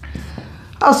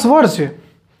 આ સ્વર છે.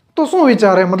 તો શું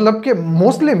વિચારે, મતલબ કે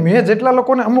મોસ્ટલી મેં જેટલા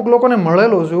લોકોને અમુક લોકોને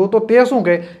મળેલો છું તો તે શું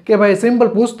કહે કે ભાઈ સિમ્પલ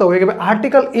પૂછતા હોય કે ભાઈ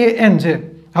આર્ટિકલ એ એન છે.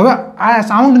 હવે આ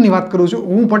સાઉન્ડની વાત કરું છું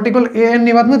હું, પર્ટિક્યુલર એ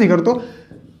એનની વાત નથી કરતો.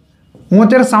 હું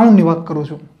અત્યારે સાઉન્ડની વાત કરું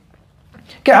છું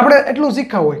કે આપણે એટલું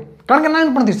શીખ્યા હોય, કારણ કે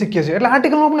નાનપણથી શીખીએ છીએ એટલે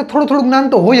આર્ટિકલનું આપણે થોડું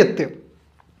જ્ઞાન તો હોય જ. તે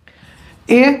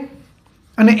એ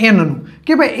અને એનનું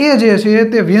કે ભાઈ એ જે છે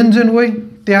તે વ્યંજન હોય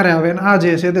ત્યારે આવે અને આ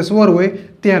જે છે તે સ્વર હોય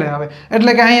ત્યારે આવે.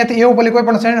 એટલે કે અહીંયાથી એવું પેલી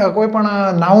કોઈ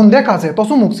પણ નાઉન દેખાશે તો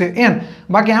શું મૂકશે? એન.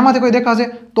 બાકી આમાંથી કોઈ દેખાશે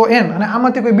તો એન, અને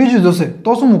આમાંથી કોઈ બીજું જશે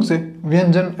તો શું મૂકશે?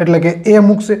 વ્યંજન, એટલે કે એ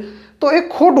મૂકશે. તો એ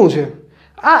ખોટું છે.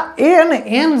 આ એ અને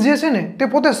એન જે છે ને તે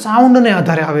પોતે સાઉન્ડને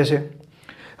આધારે આવે છે.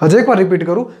 હજી એકવાર રિપીટ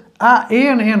કરું. આ એ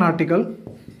અને એન આર્ટિકલ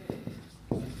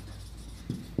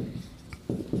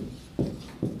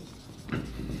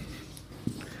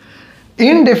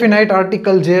ઇનડેફિનાઇટ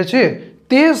આર્ટિકલ જે છે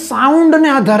તે સાઉન્ડને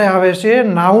આધારે આવે છે.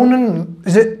 નાઉન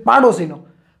જે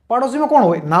પાડોશીમાં કોણ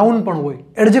હોય? નાઉન પણ હોય,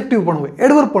 એડજેક્ટિવ પણ હોય,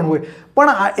 એડવર્બ પણ હોય. પણ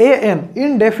આ એ એન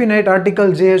ઇનડેફિનાઇટ આર્ટિકલ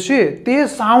જે છે તે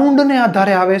સાઉન્ડને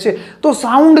આધારે આવે છે. તો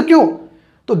સાઉન્ડ કયો?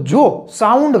 તો જો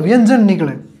સાઉન્ડ વ્યંજન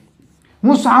નીકળે,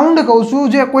 હું સાઉન્ડ કહું છું,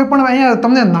 જે કોઈ પણ અહીંયા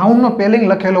તમને નાઉનનો સ્પેલિંગ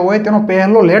લખેલો હોય તેનો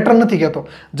પહેલો લેટર નથી કહેતો.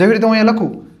 જેવી રીતે હું અહીંયા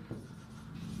લખું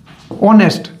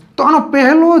ઓનેસ્ટ, તો આનો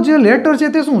પહેલો જે લેટર છે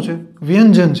તે શું છે?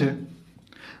 વ્યંજન છે.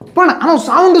 પણ આનો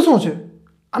સાઉન્ડ શું છે?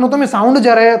 આનો તમે સાઉન્ડ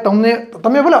જ્યારે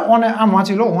તમે ભલે આમ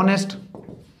વાંચી લો ઓનેસ્ટ,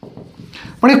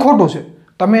 પણ એ ખોટું છે.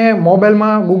 તમે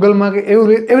મોબાઈલમાં ગૂગલમાં કે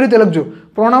એવી રીતે લખજો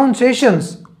પ્રોનાઉન્સિએશન્સ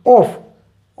ઓફ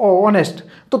ઓનેસ્ટ,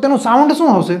 તો તેનું સાઉન્ડ શું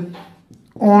આવશે?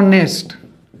 ઓનેસ્ટ.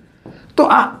 તો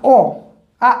આ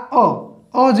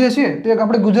અ જે છે તે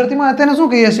આપણે ગુજરાતીમાં તેને શું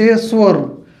કહીએ છીએ? સ્વર.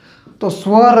 તો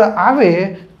સ્વર આવે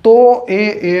તો એ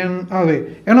એન આવે.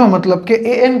 એનો મતલબ કે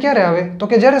એ એન ક્યારે આવે? તો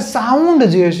કે જ્યારે સાઉન્ડ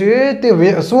જે છે તે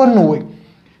સ્વરનું હોય.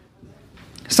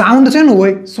 સાઉન્ડ શેનું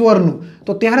હોય? સ્વરનું.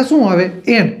 તો ત્યારે શું આવે?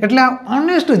 એન. એટલે આ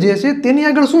ઓનેસ્ટ જે છે તેની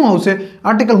આગળ શું આવશે?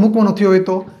 આર્ટિકલ મૂકવાનો થયો હોય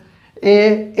તો એ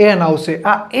એન આવશે.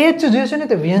 આ એચ જે છે ને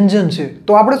તે વ્યંજન છે.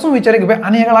 તો આપણે શું વિચારીએ કે ભાઈ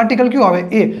આની આગળ આર્ટિકલ કયું આવે?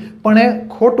 એ. પણ એ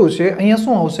ખોટું છે. અહીંયા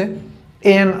શું આવશે?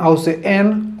 એન આવશે. N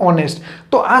honest.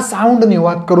 તો આ સાઉન્ડની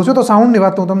વાત કરું છું. તો સાઉન્ડની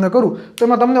વાત હું તમને કરું તો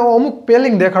એમાં તમને અમુક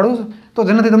સ્પેલિંગ દેખાડું તો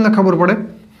જેનાથી તમને ખબર પડે.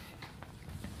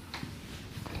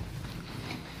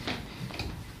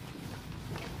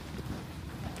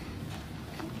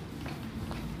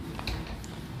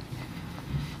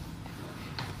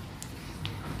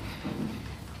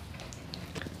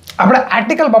 આપણે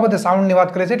આર્ટિકલ બાબતે સાઉન્ડની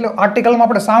વાત કરીએ છીએ એટલે આર્ટિકલમાં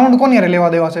આપણે સાઉન્ડ કોની હારે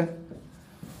લેવા દેવા છે?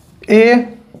 એ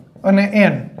અને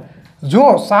એન.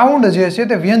 જો સાઉન્ડ જે છે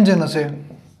તે વ્યંજન હશે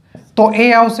તો એ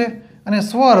આવશે અને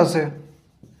સ્વર હશે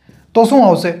તો શું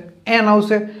આવશે? એન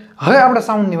આવશે. હવે આપણે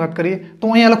સાઉન્ડની વાત કરીએ તો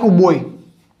અહીંયા લખું બોય.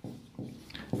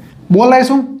 બોલાય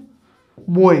શું?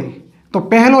 બોય. તો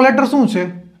પહેલો લેટર શું છે?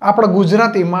 આપણા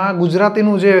ગુજરાતીમાં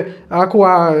ગુજરાતીનું જે આખું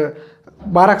આ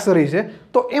બારાક્ષરી છે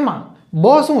તો એમાં બ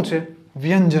શું છે?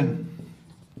 વ્યંજન.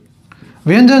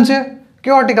 વ્યંજન છે.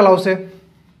 કયો આર્ટિકલ આવશે?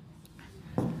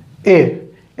 એ.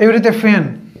 એવી રીતે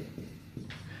ફેન.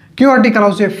 કયો આર્ટિકલ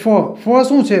આવશે? ફ. ફ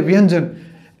શું છે? વ્યંજન.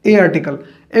 એ આર્ટિકલ.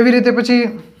 એવી રીતે પછી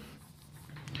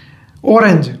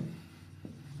ઓરેન્જ.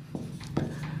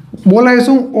 બોલાય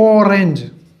શું? ઓરેન્જ.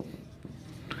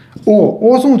 ઓ.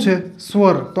 ઓ શું છે?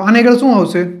 સ્વર. તો આની આગળ શું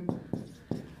આવશે?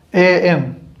 એ એમ.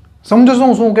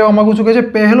 સમજો શું કહેવા માંગુ છું કે જે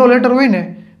પહેલો લેટર હોય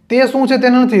ને તે શું છે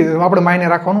તેને નથી આપણે માયને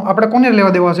રાખવાનું. આપણે કોને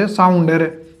લેવા દેવા છે? Sound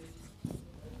array.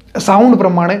 સાઉન્ડ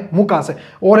પ્રમાણે મુકાશે.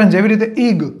 ઓરેન્જ. એવી રીતે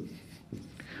ઈગ.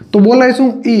 તો બોલાય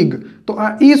શું? ઈગ. તો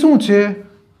આ ઈ શું છે?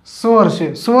 સ્વર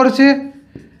છે. સ્વર છે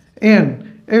એન.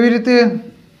 એવી રીતે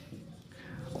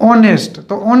ઓનેસ્ટ.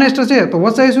 તો ઓનેસ્ટ છે તો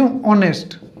વસાય શું?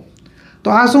 ઓનેસ્ટ.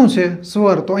 તો આ શું છે?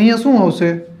 સ્વર. તો અહીંયા શું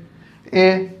આવશે?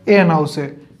 એ એન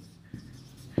આવશે.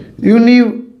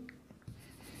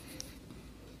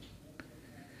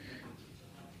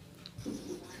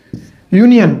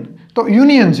 યુનિયન. તો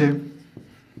યુનિયન છે.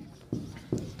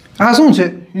 આ શું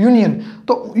છે? યુનિયન.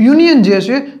 તો યુનિયન જે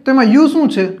છે તો એમાં યુ શું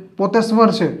છે? પોતે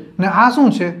સ્વર છે ને આ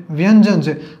શું છે? વ્યંજન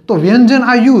છે. તો વ્યંજન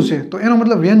આ યુ છે તો એનો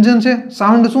મતલબ વ્યંજન છે.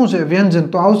 સાઉન્ડ શું છે? વ્યંજન.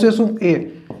 તો આવશે શું?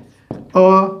 એ.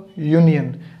 અ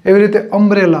યુનિયન. એવી રીતે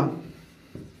અમ્બ્રેલા.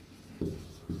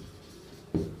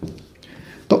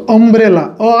 તો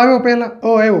અમ્બ્રેલા. અ આવ્યો પહેલા. અ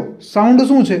આવ્યો. સાઉન્ડ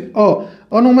શું છે? અ.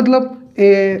 અનો મતલબ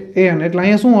એ એન. એટલે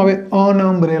અહીંયા શું આવે? અન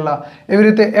અમ્બ્રેલા. એવી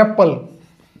રીતે એપલ.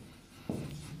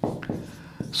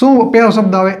 શું પહેલો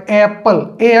શબ્દ આવે? એપલ.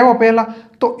 એ આવ્યો પહેલા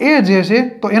તો એ જે છે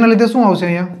તો એના લીધે શું આવશે?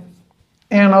 અહીંયા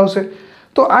એન આવશે.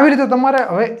 તો આવી રીતે તમારે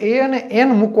હવે એ અને એન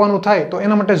મૂકવાનું થાય તો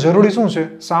એના માટે જરૂરી શું છે?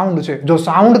 સાઉન્ડ છે. જો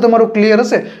સાઉન્ડ તમારું ક્લિયર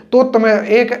હશે તો જ તમે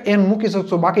એક એન મૂકી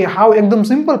શકશો. બાકી હાવ એકદમ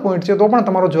સિમ્પલ પોઈન્ટ છે તો પણ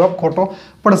તમારો જવાબ ખોટો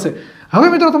પડશે. હવે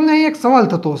મિત્રો તમને અહીં એક સવાલ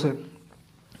થતો હશે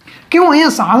કે હું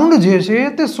અહીંયા સાઉન્ડ જે છે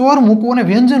તે સ્વર મૂકવું અને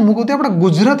વ્યંજન મૂકવું તે આપણે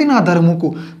ગુજરાતીના આધારે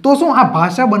મૂકવું તો શું આ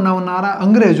ભાષા બનાવનારા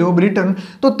અંગ્રેજો બ્રિટન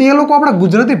તો તે લોકો આપણા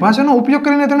ગુજરાતી ભાષાનો ઉપયોગ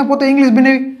કરીને તેણે પોતે ઇંગ્લિશ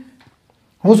બનાવી?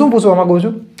 હું શું પૂછવા માંગુ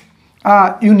છું? આ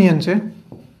યુનિયન છે.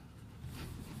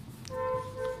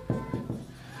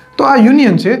 તો આ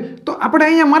યુનિયન છે તો આપણે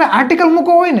અહીંયા મારે આર્ટિકલ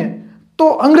મૂકવો હોય ને તો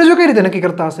અંગ્રેજો કઈ રીતે નક્કી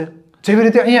કરતા હશે? જેવી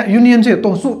રીતે અહીંયા યુનિયન છે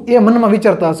તો શું એ મનમાં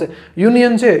વિચારતા હશે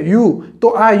યુનિયન છે યુ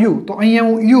તો આ યુ તો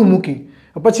અહીંયા હું યુ મૂકી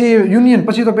પછી યુનિયન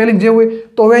પછી તો પેલિંગ જે હોય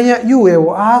તો હવે અહીંયા યુ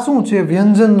એવો આ શું છે?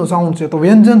 વ્યંજનનું સાઉન્ડ છે તો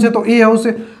વ્યંજન છે તો એ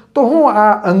આવશે. તો હું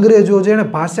આ અંગ્રેજો જેણે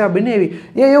ભાષા બનાવી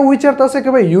એ એવું વિચારતા હશે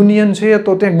કે ભાઈ યુનિયન છે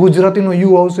તો ત્યાં ગુજરાતીનો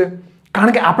યુ આવશે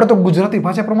કારણ કે આપણે તો ગુજરાતી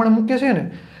ભાષા પ્રમાણે મૂકીએ છીએ ને.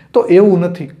 તો એવું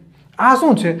નથી. આ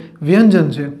શું છે? વ્યંજન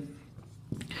છે.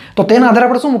 તો તેના આધારે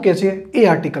આપણે શું મૂકીએ છીએ? એ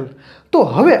આર્ટિકલ. તો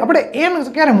હવે આપણે એન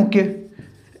ક્યારે મૂકીએ?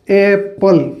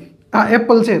 એપલ. આ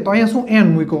એપલ છે તો અહીંયા શું? એન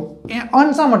મૂક્યો.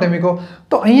 અન શા માટે મૂક્યો?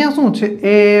 તો અહીંયા શું છે?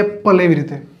 એપલ. એવી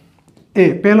રીતે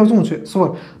એ પહેલો શું છે? સ્વર.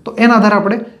 તો એના આધારે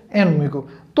આપણે એન મૂક્યો.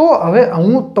 તો હવે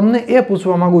હું તમને એ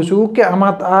પૂછવા માંગુ છું કે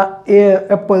આમાં આ એ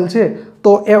એપલ છે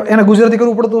તો એને ગુજરાતી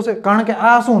કરવું પડતું હશે કારણ કે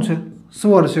આ શું છે?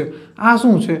 સ્વર છે. આ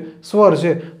શું છે? સ્વર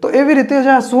છે. તો એવી રીતે જ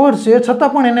આ સ્વર છે છતાં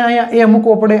પણ એને અહીંયા એ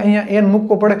મૂકવો પડે અહીંયા એન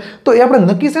મૂકવો પડે. તો એ આપણે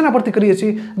નક્કી શેના પરથી કરીએ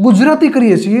છીએ? ગુજરાતી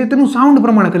કરીએ છીએ તેનું સાઉન્ડ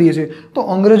પ્રમાણે કરીએ છીએ. તો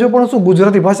અંગ્રેજો પણ શું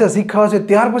ગુજરાતી ભાષા શીખાશે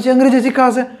ત્યાર પછી અંગ્રેજી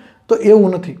શીખાશે? તો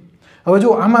એવું નથી. હવે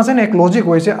જો આમાં છે ને એક લોજિક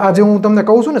હોય છે. આ જે હું તમને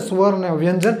કહું છું ને સ્વર અને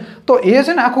વ્યંજન તો એ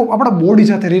છે ને આખું આપણા બોડી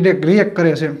સાથે રિએક્ટ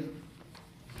કરે છે.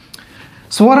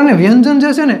 સ્વર અને વ્યંજન જે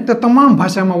છે ને તે તમામ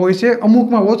ભાષામાં હોય છે.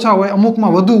 અમુકમાં ઓછા હોય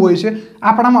અમુકમાં વધુ હોય છે.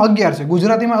 આપણામાં 11 છે.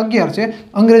 ગુજરાતીમાં 11 છે.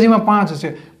 અંગ્રેજીમાં 5 છે.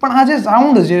 પણ આ જે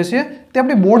સાઉન્ડ જે છે તે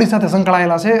આપણી બોડી સાથે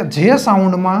સંકળાયેલા છે. જે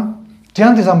સાઉન્ડમાં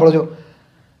ધ્યાનથી સાંભળજો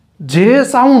જે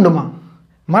સાઉન્ડમાં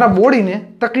મારા બોડીને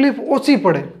તકલીફ ઓછી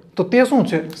પડે તો તે શું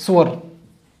છે? સ્વર.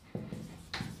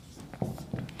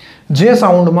 જે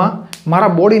સાઉન્ડમાં મારા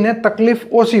બોડીને તકલીફ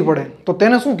ઓછી પડે તો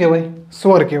તેને શું કહેવાય?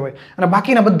 સ્વર કહેવાય. અને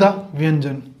બાકીના બધા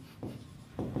વ્યંજન.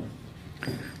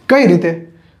 કઈ રીતે?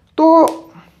 તો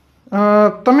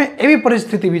તમે એવી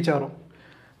પરિસ્થિતિ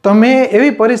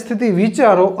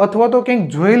વિચારો અથવા તો કંઈક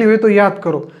જોયેલી હોય તો યાદ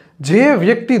કરો જે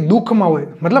વ્યક્તિ દુઃખમાં હોય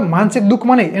મતલબ માનસિક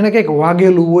દુઃખમાં નહીં એને કંઈક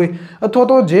વાગેલું હોય અથવા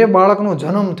તો જે બાળકનો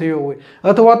જન્મ થયો હોય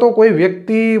અથવા તો કોઈ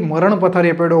વ્યક્તિ મરણ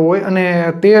પથારીએ પડ્યો હોય અને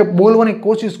તે બોલવાની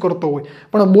કોશિશ કરતો હોય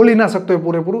પણ બોલી ના શકતો હોય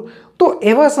પૂરેપૂરું તો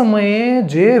એવા સમયે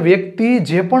જે વ્યક્તિ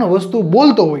જે પણ વસ્તુ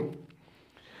બોલતો હોય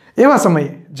એવા સમયે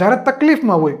જ્યારે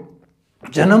તકલીફમાં હોય,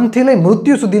 જન્મથી લઈ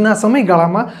મૃત્યુ સુધીના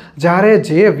સમયગાળામાં જ્યારે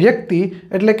જે વ્યક્તિ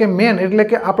એટલે કે મેન એટલે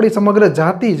કે આપણી સમગ્ર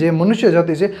જાતિ જે મનુષ્ય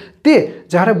જાતિ છે તે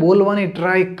જ્યારે બોલવાની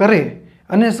ટ્રાય કરે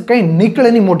અને કંઈ નીકળે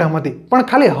નહીં મોઢામાંથી,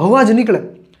 પણ ખાલી હવા જ નીકળે.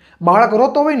 બાળક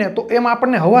રોતો હોય ને તો એમાં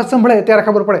આપણને હવા સંભળાય ત્યારે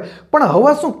ખબર પડે, પણ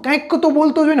હવા શું કંઈક તો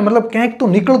બોલતો જોઈએ ને, મતલબ ક્યાંક તો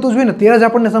નીકળતું જોઈએ ને ત્યારે જ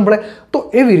આપણને સંભળાય. તો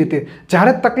એવી રીતે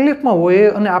જ્યારે તકલીફમાં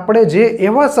હોય અને આપણે જે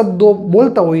એવા શબ્દો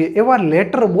બોલતા હોઈએ, એવા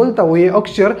લેટર બોલતા હોઈએ,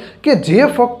 અક્ષર કે જે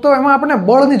ફક્ત એમાં આપણને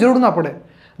બળની જરૂર ના પડે.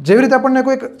 જેવી રીતે આપણને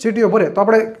કોઈક ચીટીઓ ભરે તો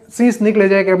આપણે સીસ નીકળી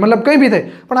જાય કે મતલબ કંઈ બી થાય,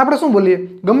 પણ આપણે શું બોલીએ,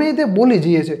 ગમે તે બોલી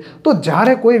જઈએ છીએ. તો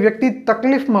જ્યારે કોઈ વ્યક્તિ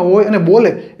તકલીફમાં હોય અને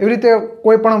બોલે, એવી રીતે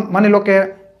કોઈ પણ માની લો કે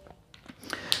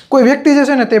કોઈ વ્યક્તિ જે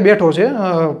છે ને તે બેઠો છે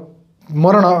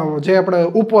મરણ જે આપણે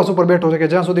ઉપવાસ ઉપર બેઠો છે કે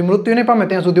જ્યાં સુધી મૃત્યુ નહીં પામે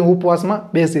ત્યાં સુધી હું ઉપવાસમાં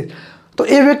બેસીશ. તો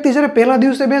એ વ્યક્તિ જ્યારે પહેલા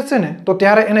દિવસે બેસશે ને તો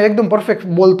ત્યારે એને એકદમ પરફેક્ટ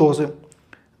બોલતો હશે.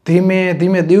 ધીમે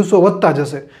ધીમે દિવસો વધતા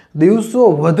જશે, દિવસો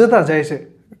વધતા જાય છે,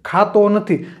 ખાતો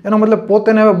નથી, એનો મતલબ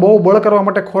પોતાને હવે બહુ બળ કરવા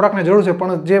માટે ખોરાકની જરૂર છે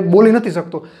પણ જે બોલી નથી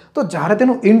શકતો. તો જ્યારે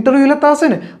તેનું ઇન્ટરવ્યૂ લેતા હશે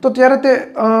ને તો ત્યારે તે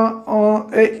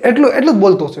એટલું જ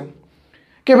બોલતો હશે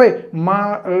કે ભાઈ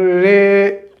મારે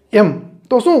એમ.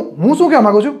 તો હું શું કહેવા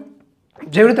માગું છું,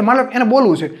 જેવી રીતે માનો એને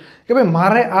બોલવું છે કે ભાઈ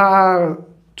મારે આ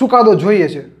ચુકાદો જોઈએ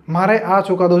છે, મારે આ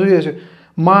ચુકાદો જોઈએ છે,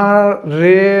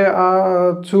 મારે આ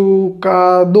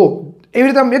ચુકાદો, એવી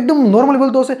રીતે આમ એકદમ નોર્મલી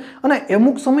બોલતો હશે. અને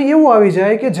અમુક સમય એવો આવી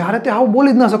જાય કે જ્યારે તે આવું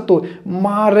બોલી જ ના શકતો હોય,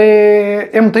 મારે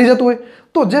એમ થઈ જતું હોય.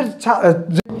 તો જે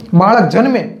બાળક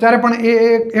જન્મે ત્યારે પણ એ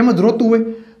એમ જ રોતું હોય.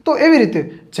 તો એવી રીતે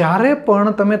જ્યારે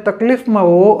પણ તમે તકલીફમાં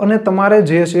હો અને તમારે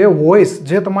જે છે વોઇસ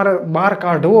જે તમારે બહાર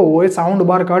કાઢવો હોય, સાઉન્ડ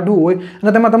બહાર કાઢવું હોય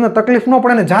અને તેમાં તમને તકલીફ ન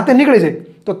પડે ને જાતે નીકળી જાય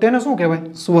તો તેને શું કહેવાય?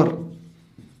 સ્વર.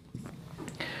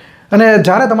 અને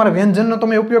જ્યારે તમારે વ્યંજનનો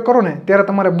તમે ઉપયોગ કરો ને ત્યારે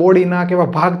તમારે બોડીના કેવા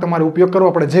ભાગ તમારે ઉપયોગ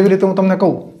કરવો પડે. જેવી રીતે હું તમને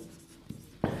કહું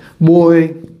બોય,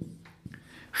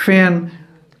 ફેન,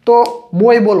 તો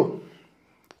બોય બોલો.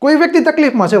 કોઈ વ્યક્તિ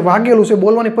તકલીફમાં છે, વાગેલું છે,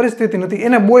 બોલવાની પરિસ્થિતિ નથી,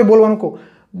 એને બોય બોલવાનું કહો,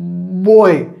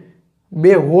 બોય.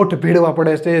 બે હોઠ ભીડવા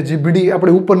પડે છે, જીભડી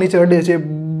આપણે ઉપર નીચે અડે છે,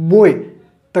 બોય.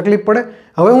 તકલીફ પડે.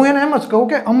 હવે હું એને એમ જ કહું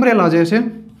કે અમ્બ્રેલા જે છે,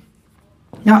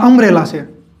 આ અમ્બ્રેલા છે,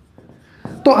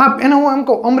 તો એને હું એમ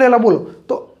કહું અમ્બ્રેલા બોલો,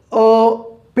 તો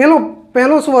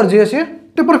પહેલો સ્વર જે છે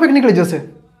તે પરફેક્ટ નીકળી જશે.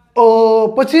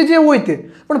 પછી જે હોય તે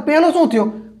પણ પહેલો શું થયો?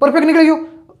 પરફેક્ટ નીકળી ગયો,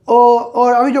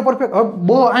 આવી ગયો પરફેક્ટ.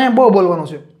 અહીંયા બ બોલવાનો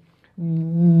છે,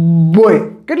 બોય.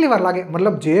 કેટલી વાર લાગે?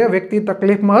 મતલબ જે વ્યક્તિ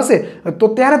તકલીફમાં હશે તો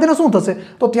ત્યારે તેને શું થશે?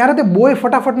 તો ત્યારે તે બોય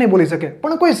ફટાફટ નહીં બોલી શકે,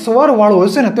 પણ કોઈ સ્વર વાળો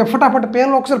હશે ને તે ફટાફટ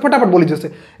પહેલો અક્ષર ફટાફટ બોલી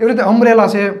જશે. એવી રીતે અમ્બ્રેલા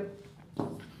છે,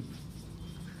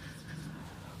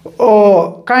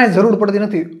 કાંઈ જરૂર પડતી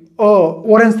નથી,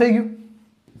 ઓરેન્જ થઈ ગયું.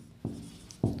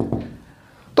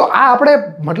 તો આ આપણે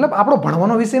મતલબ આપણો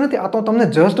ભણવાનો વિષય નથી, આ તો તમને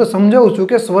જસ્ટ સમજાવું છું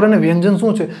કે સ્વર અને વ્યંજન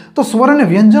શું છે. તો સ્વર અને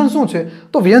વ્યંજન શું છે?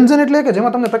 તો વ્યંજન એટલે કે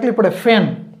જેમાં તમને તકલીફ પડે. ફેન,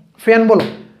 ફેન બોલો,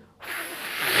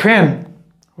 ફેન.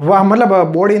 વાહ, મતલબ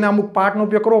બોડીના અમુક પાર્ટનો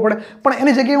ઉપયોગ કરવો પડે, પણ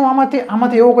એની જગ્યાએ હું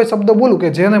આમાંથી એવો કોઈ શબ્દ બોલું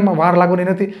કે જેને એમાં વાર લાગવાની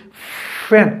નથી.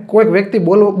 ફેન. કોઈક વ્યક્તિ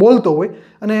બોલતો હોય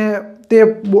અને તે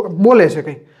બોલે છે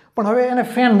કંઈ, પણ હવે એને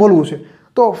ફેન બોલવું છે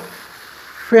તો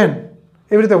ફેન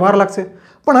એવી રીતે વાર લાગશે.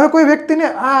 પણ હવે કોઈ વ્યક્તિને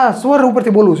આ સ્વર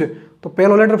ઉપરથી બોલવું છે તો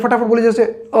પહેલો લેટર ફટાફટ બોલી જશે,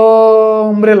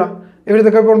 અમ્બ્રેલા. એવી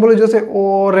રીતે કંઈ પણ બોલી જશે,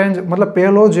 ઓરેન્જ. મતલબ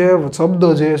પહેલો જે શબ્દ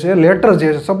જે છે, લેટર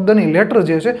જે છે, શબ્દની લેટર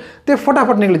જે છે તે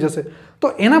ફટાફટ નીકળી જશે.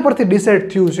 તો એના પરથી ડિસાઇડ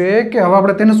થયું છે કે હવે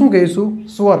આપણે તેને શું કહીશું?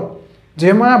 સ્વર.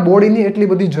 જેમાં બોડીની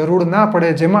એટલી બધી જરૂર ના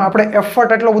પડે, જેમાં આપણે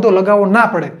એફર્ટ એટલો બધો લગાવવો ના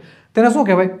પડે, તેને શું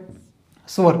કહેવાય?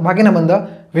 સ્વર. બાકીના બધા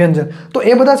વ્યંજન. તો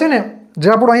એ બધા છે ને જે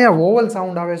આપણો અહીંયા વોવલ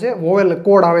સાઉન્ડ આવે છે, વોવલ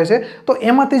કોડ આવે છે, તો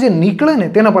એમાંથી જે નીકળે ને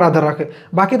તેના પર આધાર રાખે.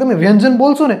 બાકી તમે વ્યંજન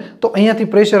બોલશો ને તો અહીંયાથી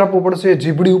પ્રેશર આપવું પડશે,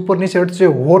 જીભડી ઉપર નીચે અડશે,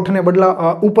 હોઠને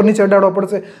ઉપર નીચે અડાડવા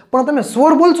પડશે. પણ તમે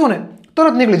સ્વર બોલશો ને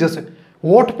તરત નીકળી જશે.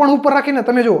 હોઠ પણ ઉપર રાખીને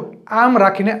તમે જુઓ, આમ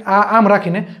રાખીને આમ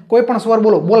રાખીને કોઈ પણ સ્વર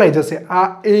બોલો, બોલાઈ જશે. આ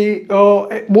એ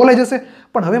બોલાઈ જશે.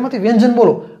 પણ હવે એમાંથી વ્યંજન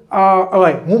બોલો,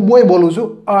 આય. હું બોય બોલું છું,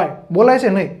 આય બોલાય છે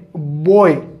નહીં,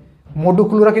 બોય. મોઢું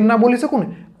ખુલ્લું રાખીને ના બોલી શકું ને,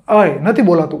 અય નથી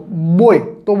બોલાતું, બોય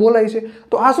તો બોલાય છે.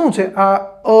 તો આ શું છે? આ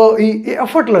એ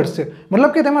એફર્ટલેસ છે,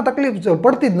 મતલબ કે તેમાં તકલીફ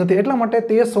પડતી જ નથી, એટલા માટે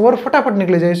તે સ્વર ફટાફટ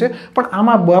નીકળી જાય છે. પણ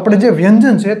આમાં આપણે જે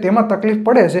વ્યંજન છે તેમાં તકલીફ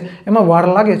પડે છે, એમાં વાર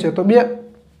લાગે છે. તો બે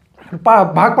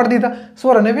ભાગ પાડી દીધા,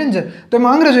 સ્વર અને વ્યંજન. તો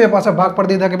એમાં અંગ્રેજોએ પાછા ભાગ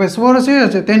પાડી દીધા કે ભાઈ સ્વર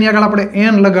છે તેની આગળ આપણે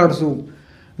એન લગાડશું,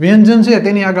 વ્યંજન છે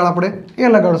તેની આગળ આપણે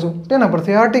એ લગાડશું. તેના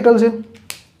પરથી આર્ટિકલ છે.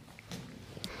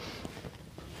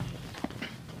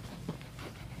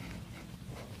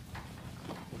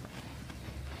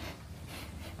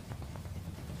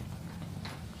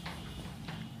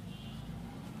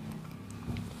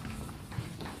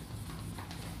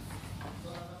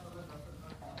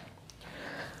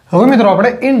 હવે મિત્રો આપણે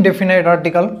ઇનડેફિનાઇટ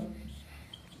આર્ટિકલ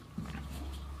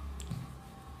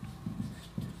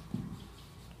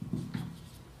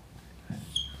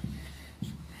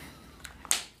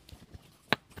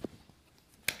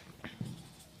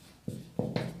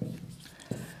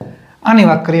આની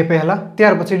વાત કરીએ પહેલા,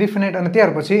 ત્યાર પછી ડિફિનાઇટ અને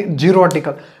ત્યાર પછી ઝીરો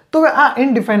આર્ટિકલ. તો હવે આ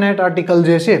ઇનડિફાઇનાઇટ આર્ટિકલ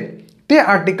જે છે તે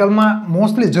આર્ટિકલમાં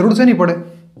મોસ્ટલી જરૂર છે નહીં પડે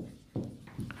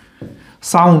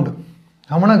સાઉન્ડ.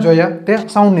 હમણાં જોયા તે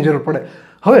સાઉન્ડની જરૂર પડે.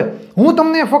 હવે હું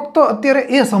તમને ફક્ત અત્યારે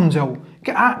એ સમજાવું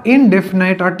કે આ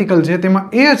ઇનડેફિનાઇટ આર્ટિકલ છે તેમાં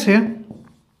એ છે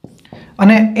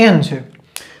અને એન છે.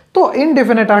 તો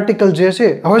ઇનડેફિનાઇટ આર્ટિકલ જે છે,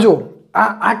 હવે જો આ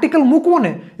આર્ટિકલ મૂકવો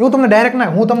ને એવું તમને ડાયરેક્ટ ના,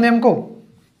 હું તમને એમ કહું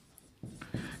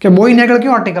કે બોયની આગળ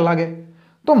કયો આર્ટિકલ લાગે,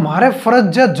 તો મારે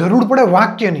ફરજિયાત જરૂર પડે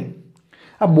વાક્યની.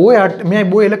 આ બોય મેં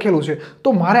બોય લખેલું છે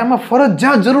તો મારે આમાં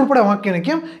ફરજિયાત જરૂર પડે વાક્યની.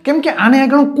 કેમ કે આને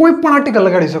આગળ હું કોઈ પણ આર્ટિકલ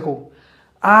લગાડી શકું.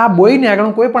 આ બોયની આગળ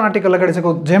હું કોઈ પણ આર્ટિકલ લગાડી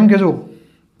શકું. જેમ કે જો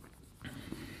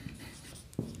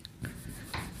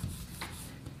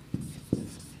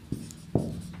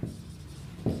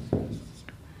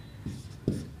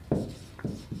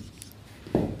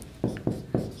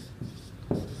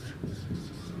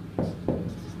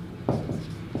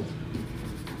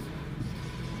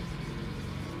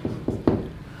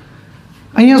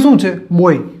અહીંયા શું છે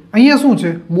બોય, અહીંયા શું છે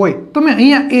બોય. તમે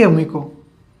અહીંયા એ મૂકો,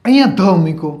 અહીંયા ધ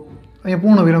મૂકો, અહીંયા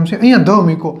પૂર્ણ વિરામ છે, અહીંયા ધ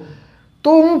મૂકો,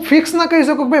 તો હું ફિક્સ ના કહી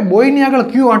શકું કે ભાઈ બોયની આગળ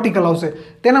કયું આર્ટિકલ આવશે.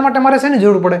 તેના માટે મારે શેની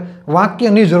જરૂર પડે?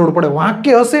 વાક્યની જરૂર પડે.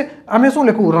 વાક્ય હશે આમે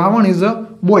શું લખવું? રાવણ ઇઝ અ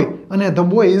બોય અને ધ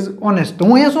બોય ઇઝ ઓનેસ્ટ. તો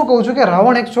હું અહીંયા શું કહું છું કે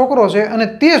રાવણ એક છોકરો છે અને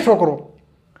તે છોકરો,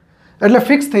 એટલે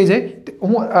ફિક્સ થઈ જાય.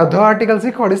 હું ધ આર્ટિકલ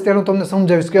શીખવાડીશ ત્યારે હું તમને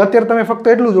સમજાવીશ કે અત્યારે તમે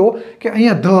ફક્ત એટલું જુઓ કે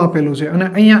અહીંયા ધ આપેલું છે અને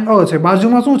અહીંયા અ છે,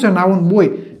 બાજુમાં શું છે નાઉન બોય,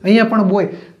 અહીંયા પણ બોય,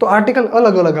 તો આર્ટિકલ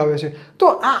અલગ અલગ આવે છે. તો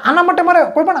આના માટે મારે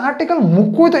કોઈ પણ આર્ટિકલ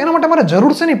મૂકવું હોય તો એના માટે મારે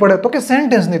જરૂર છે નહીં પડે, તો કે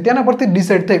સેન્ટેન્સની, તેના પરથી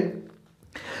ડિસાઇડ થઈ.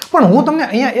 પણ હું તમને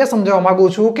અહીંયા એ સમજાવવા માંગુ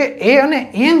છું કે એ અને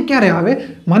એન ક્યારે આવે.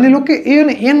 માની લો કે એ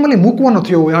અને એન મળી મૂકવાનો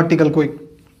થયો હોય આર્ટિકલ કોઈ.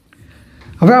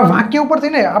 હવે આ વાક્ય ઉપરથી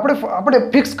ને આપણે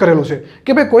ફિક્સ કરેલું છે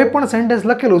કે ભાઈ કોઈ પણ સેન્ટેન્સ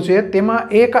લખેલું છે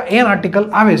તેમાં એક એન આર્ટિકલ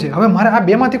આવે છે. હવે મારે આ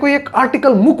બેમાંથી કોઈ એક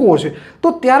આર્ટિકલ મૂકવો છે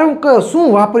તો ત્યારે હું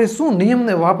શું વાપરીશ, શું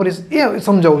નિયમને વાપરીશ એ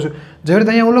સમજાવું છું. જેવી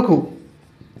રીતે અહીંયા હું લખું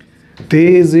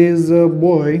this is a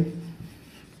boy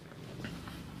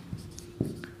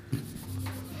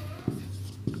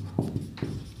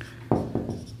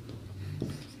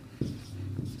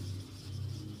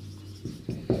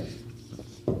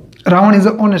Ravan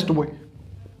is a honest boy.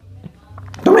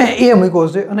 તો મેં એ મૂક્યો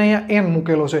છે અને અહીંયા એન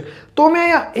મૂકેલો છે. તો મેં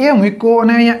અહીંયા એ મૂક્યો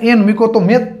અને અહીંયા એન મૂક્યો, તો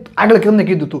મેં આગળ તમને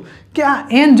કીધું હતું કે આ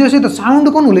એન જે છે તો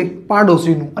સાઉન્ડ કોનું લે?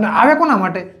 પાડોશીનું. અને આવે કોના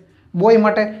માટે? બોય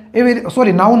માટે. એવી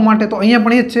સોરી નાઉન માટે. તો અહીંયા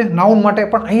પણ એ જ છે નાઉન માટે.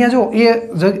 પણ અહીંયા જો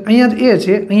અહીંયા જ એ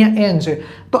છે, અહીંયા એન છે.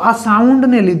 તો આ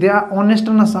સાઉન્ડને લીધે, આ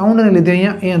ઓનેસ્ટના સાઉન્ડને લીધે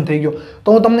અહીંયા એન થઈ ગયો.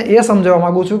 તો હું તમને એ સમજાવવા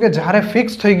માંગુ છું કે જ્યારે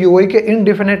ફિક્સ થઈ ગયું હોય કે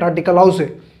ઇનડિફિનાઇટ આર્ટિકલ આવશે,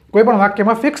 કોઈ પણ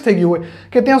વાક્યમાં ફિક્સ થઈ ગયું હોય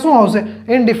કે ત્યાં શું આવશે?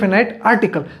 ઇનડિફિનાઇટ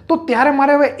આર્ટિકલ. તો ત્યારે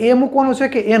મારે હવે એ મૂકવાનું છે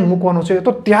કે એન મૂકવાનું છે,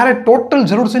 તો ત્યારે ટોટલ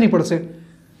જરૂર છે નહીં પડશે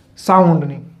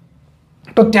સાઉન્ડની.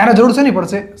 તો ત્યારે જરૂર છે નહીં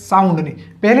પડશે સાઉન્ડની.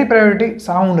 પહેલી પ્રાયોરિટી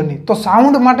સાઉન્ડની. તો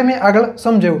સાઉન્ડ માટે મેં આગળ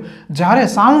સમજાવ્યું, જ્યારે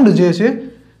સાઉન્ડ જે છે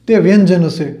તે વ્યંજન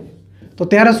હશે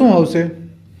તો ત્યારે શું આવશે?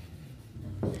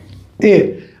 એ.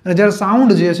 અને જ્યારે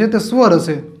સાઉન્ડ જે છે તે સ્વર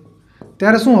હશે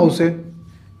ત્યારે શું આવશે?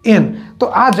 એન. તો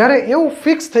આ જ્યારે એવું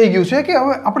ફિક્સ થઈ ગયું છે કે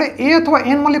હવે આપણે એ અથવા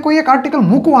એન માંથી કોઈ એક આર્ટિકલ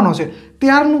મૂકવાનો છે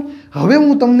ત્યારનું હવે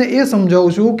હું તમને એ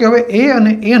સમજાવું છું કે હવે એ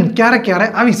અને એન ક્યારે ક્યારે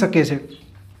આવી શકે છે.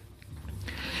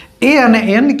 એ અને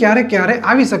એન ક્યારે ક્યારે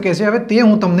આવી શકે છે હવે તે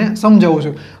હું તમને સમજાવું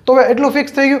છું. તો હવે એટલું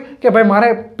ફિક્સ થઈ ગયું કે ભાઈ મારે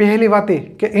પહેલી વાત એ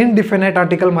કે ઇનડિફિનાઇટ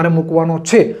આર્ટિકલ મારે મૂકવાનો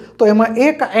છે, તો એમાં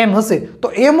એક એન હશે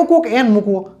તો એ મૂકવો કે એન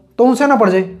મૂકવો? તો હું શેના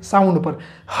પર જઈ? સાઉન્ડ પર.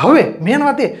 હવે મેન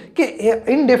વાત એ કે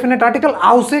ઇનડિફિનાઇટ આર્ટિકલ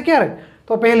આવશે ક્યારે?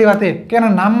 તો પહેલી વાત એ કે એના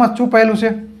નામમાં છુપાયેલું છે.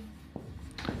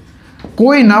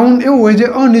 કોઈ નાઉન એવું હોય જે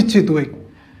અનિશ્ચિત હોય,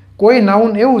 કોઈ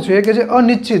નાઉન એવું છે કે જે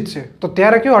અનિશ્ચિત છે, તો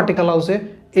ત્યારે કયો આર્ટિકલ આવશે?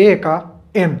 એ કા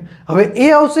એન. હવે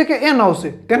એ આવશે કે એન આવશે?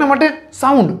 તેના માટે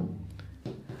સાઉન્ડ.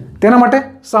 તેના માટે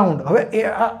સાઉન્ડ. હવે એ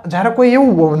જ્યારે કોઈ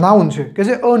એવું નાઉન છે કે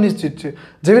જે અનિશ્ચિત છે,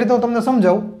 જેવી રીતે હું તમને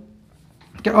સમજાવું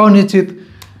કે અનિશ્ચિત,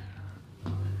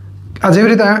 આ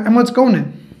જેવી રીતે એમ જ કહું ને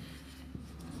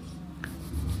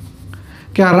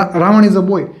કે આ રાવણ ઇઝ અ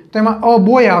બોય, તો એમાં અ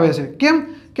બોય આવે છે.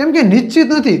 કેમ કે નિશ્ચિત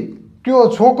નથી કયો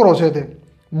છોકરો છે તે.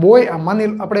 બોય માની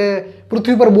આપણે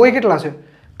પૃથ્વી પર બોય કેટલા છે?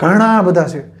 ઘણા બધા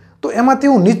છે. તો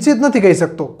એમાંથી હું નિશ્ચિત નથી કહી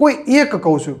શકતો, કોઈ એક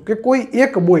કહું છું કે કોઈ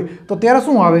એક બોય, તો ત્યારે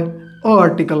શું આવે? અ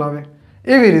આર્ટિકલ આવે.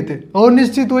 એવી રીતે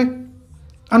અનિશ્ચિત હોય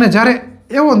અને જ્યારે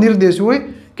એવો નિર્દેશ હોય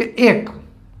કે એક,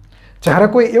 જ્યારે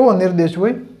કોઈ એવો નિર્દેશ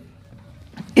હોય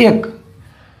એક,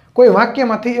 કોઈ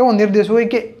વાક્યમાંથી એવો નિર્દેશ હોય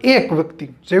કે એક વ્યક્તિ,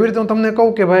 જેવી રીતે હું તમને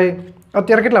કહું કે ભાઈ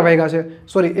અત્યારે કેટલા વાગ્યા છે,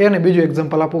 સોરી એને બીજું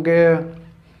એક્ઝામ્પલ આપું કે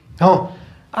હા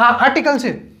આ આર્ટિકલ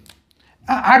છે,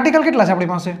 આ આર્ટિકલ કેટલા છે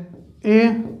આપણી પાસે, એ,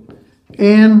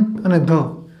 એન અને ધ.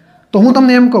 તો હું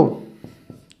તમને એમ કહું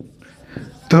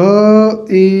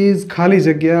ધ ઇઝ ખાલી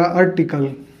જગ્યા આર્ટિકલ,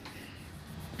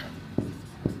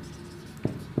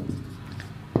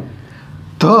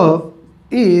 ધ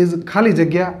ઇઝ ખાલી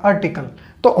જગ્યા આર્ટિકલ.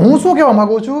 તો હું શું કહેવા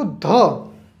માંગુ છું, ધ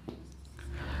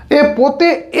એ પોતે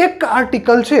એક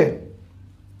આર્ટિકલ છે.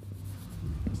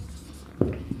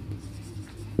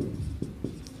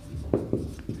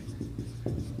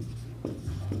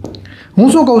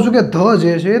 હું શું કહું છું કે ધ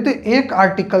જે છે તે એક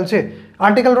આર્ટિકલ છે.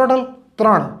 Article total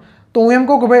 3. તો હું એમ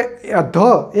કહું કે ભાઈ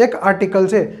ધ એક આર્ટિકલ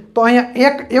છે, તો અહીંયા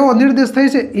એક એવો નિર્દેશ થાય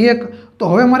છે એક.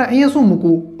 તો હવે મારે અહીંયા શું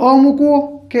મૂકવું, અ મૂકવો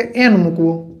કે એન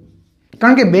મૂકવો?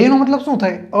 કારણ કે બેનો મતલબ શું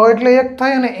થાય, અ એટલે એક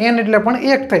થાય અને એન એટલે પણ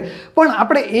એક થાય. પણ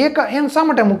આપણે એક એન શા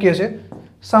માટે મૂકીએ છીએ,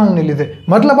 સાઉન્ડને લીધે.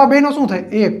 મતલબ આ બેનો શું થાય,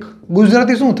 એક.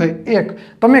 ગુજરાતી શું થાય, એક.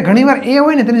 તમે ઘણીવાર એ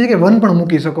હોય ને તેની જગ્યાએ વન પણ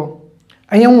મૂકી શકો.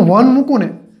 અહીંયા હું વન મૂકું ને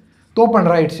તો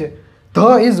પણ રાઈટ છે.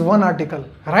 The is one article,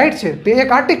 right છે, તે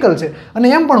એક આર્ટિકલ છે. અને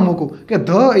એમ પણ મૂકું કે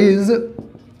ધ ઇઝ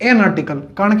એન આર્ટિકલ,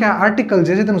 કારણ કે આ આર્ટિકલ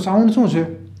જે છે તેનું સાઉન્ડ શું છે,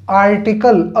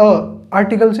 આર્ટિકલ, અ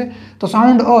આર્ટિકલ છે તો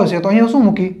સાઉન્ડ અ છે, તો અહીંયા શું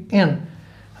મૂકી, એન.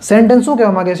 સેન્ટેન્સ શું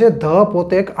કહેવા માંગે છે, ધ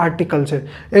પોતે એક આર્ટિકલ છે.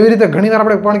 એવી રીતે ઘણીવાર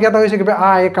આપણે પણ કહેતા હોઈએ છીએ કે ભાઈ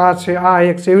આ એક આ છે, આ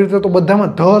એક છે. એવી રીતે તો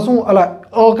બધામાં ધ શું અલા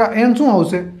અ કા એન શું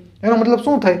આવશે, એનો મતલબ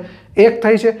શું થાય, એક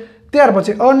થાય છે. ત્યાર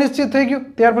પછી અનિશ્ચિત થઈ ગયું,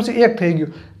 ત્યાર પછી એક થઈ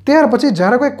ગયું. ત્યાર પછી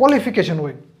જ્યારે કોઈ ક્વોલિફિકેશન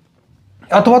હોય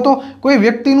અથવા તો કોઈ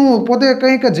વ્યક્તિનું પોતે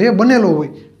કંઈક જે બનેલો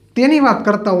હોય તેની વાત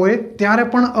કરતા હોય ત્યારે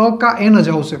પણ અ કા એન જ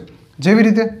આવશે. જેવી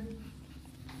રીતે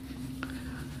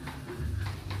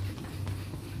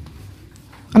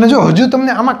અને જો હજુ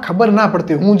તમને આમાં ખબર ના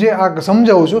પડતી, હું જે આ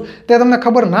સમજાવું છું તે તમને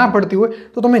ખબર ના પડતી હોય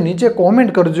તો તમે નીચે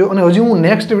કોમેન્ટ કરજો, અને હજી હું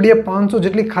નેક્સ્ટ વિડીયો 500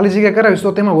 જેટલી ખાલી જગ્યા કરાવીશ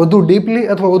તો તેમાં વધુ ડીપલી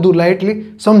અથવા વધુ લાઇટલી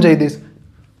સમજાવી દઈશ.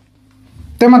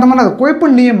 તેમાં તમારા કોઈ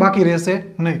પણ નિયમ બાકી રહેશે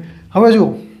નહીં. હવે જુઓ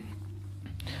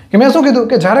કે મેં શું કીધું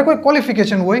કે જ્યારે કોઈ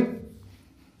ક્વોલિફિકેશન હોય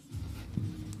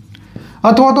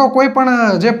અથવા તો કોઈ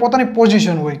પણ જે પોતાની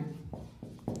પોઝિશન હોય,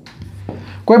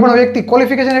 કોઈ પણ વ્યક્તિ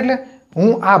ક્વોલિફિકેશન એટલે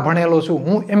હું આ ભણેલો છું,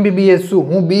 હું MBBS છું,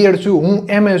 હું BEd છું, હું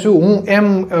MA છું, હું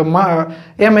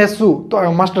MS છું, તો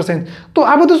માસ્ટર સાયન્સ. તો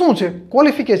આ બધું શું છે,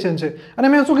 ક્વોલિફિકેશન છે. અને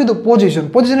મેં શું કીધું, પોઝિશન.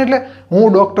 પોઝિશન એટલે હું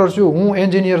ડોક્ટર છું, હું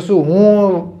એન્જિનિયર છું,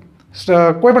 હું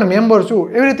કોઈ પણ મેમ્બર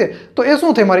છું, એવી રીતે. તો એ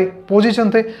શું થઈ, મારી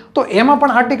પોઝિશન થઈ. તો એમાં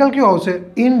પણ આર્ટિકલ કયો આવશે,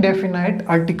 ઇનડેફિનાઇટ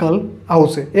આર્ટિકલ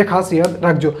આવશે. એ ખાસ યાદ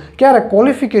રાખજો. ક્યારે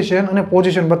ક્વોલિફિકેશન અને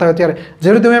પોઝિશન બતાવે ત્યારે. જે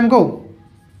રીતે હું એમ કહું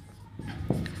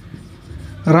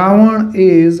રાવણ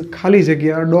ઇઝ ખાલી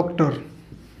જગ્યા ડોક્ટર,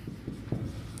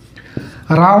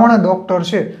 રાવણ ડોક્ટર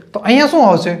છે, તો અહીંયા શું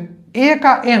આવશે, એ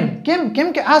કા એન. કેમ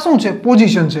કે આ શું છે,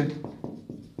 પોઝિશન છે.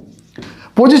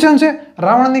 પોઝિશન છે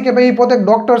રાવણની કે ભાઈ પોતે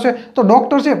ડોક્ટર છે, તો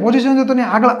ડોક્ટર છે, પોઝિશન છે, તો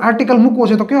આગળ આર્ટિકલ મૂકવો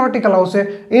છે, તો કયો આર્ટિકલ આવશે,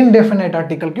 ઇનડેફિનેટ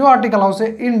આર્ટિકલ. કયો આર્ટિકલ આવશે,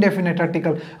 ઇનડેફિનેટ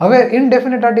આર્ટિકલ. હવે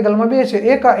ઇનડેફિનેટ આર્ટિકલમાં બે છે,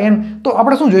 એ કા એન. તો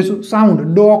આપણે શું જોઈશું, સાઉન્ડ.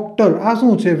 ડોક્ટર આ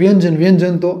શું છે, વ્યંજન.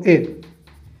 વ્યંજન તો એ.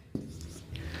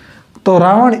 તો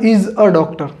રાવણ ઇઝ અ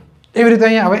ડોક્ટર. એવી રીતે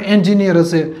અહીંયા હવે એન્જિનિયર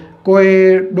હશે, કોઈ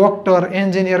ડોક્ટર,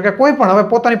 એન્જિનિયર કે કોઈ પણ હવે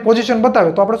પોતાની પોઝિશન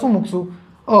બતાવે તો આપણે શું મૂકશું,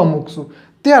 અ મૂકશું.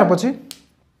 ત્યાર પછી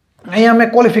અહીંયા મેં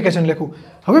ક્વોલિફિકેશન લખ્યું.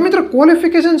 હવે મિત્ર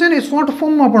ક્વોલિફિકેશન છે ને એ શોર્ટ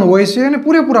ફોર્મમાં પણ હોય છે અને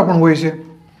પૂરેપૂરા પણ હોય છે.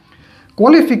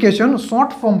 ક્વોલિફિકેશન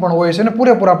શોર્ટ ફોર્મ પણ હોય છે અને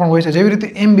પૂરેપૂરા પણ હોય છે. જેવી રીતે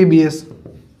MBBS,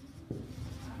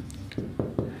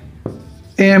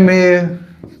 MA,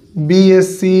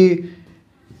 BSc,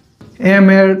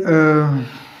 MA,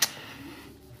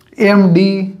 MD.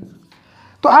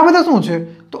 તો આ બધા શું છે,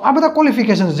 તો આ બધા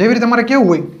ક્વોલિફિકેશન છે. જેવી રીતે તમારે કેવું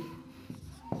હોય,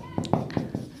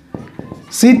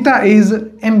 સીતા ઇઝ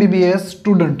MBBS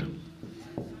સ્ટુડન્ટ.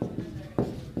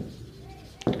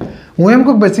 હું એમ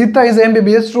કહું ભાઈ સીતા ઇઝ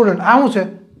MBBS સ્ટુડન્ટ. આ શું છે,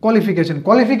 ક્વોલિફિકેશન.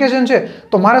 ક્વોલિફિકેશન છે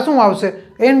તો મારે શું આવશે,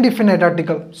 ઇનડિફિનાઇટ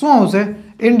આર્ટિકલ. શું આવશે,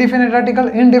 ઇનડિફિનાઇટ આર્ટિકલ.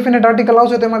 ઇનડિફિનાઇટ આર્ટિકલ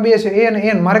આવશે તો એમાં બે છે, એ અને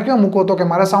એન. મારે ક્યાં મૂકો, તો કે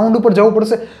મારે સાઉન્ડ ઉપર જવું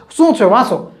પડશે. શું છે,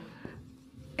 વાંચો,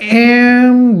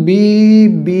 MBBS.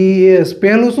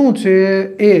 પહેલું શું છે,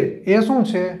 એ શું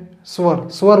છે, સ્વર.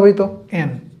 સ્વર હોય તો એન.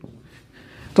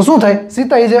 તો શું થાય,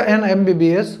 Sita is an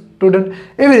MBBS student.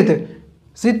 એવી રીતે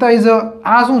સીતા ઇઝ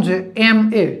આ શું છે,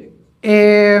 MA,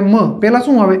 એમ. પહેલા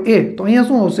શું આવે, એ, તો અહીંયા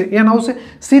શું આવશે, એન આવશે.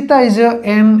 Sita is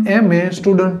an MA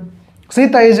student.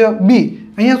 Sita is B,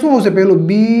 અહીંયા શું આવશે, પહેલું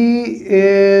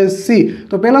BSc.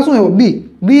 તો પહેલા શું આવ્યું,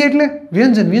 B એટલે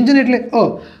વ્યંજન. વ્યંજન એટલે અ.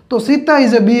 તો Sita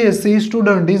is a BSc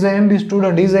student, is a MB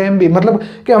student, is a MB. મતલબ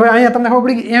કે હવે અહીંયા તમને ખબર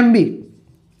પડી કે MB,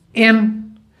 N,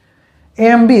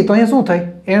 MB, તો અહીંયા શું થાય,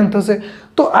 N થશે.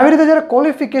 તો આવી રીતે જ્યારે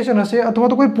ક્વોલિફિકેશન હશે અથવા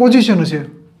તો કોઈ પોઝિશન હશે,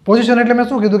 પોઝિશન એટલે મેં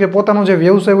શું કીધું કે પોતાનો જે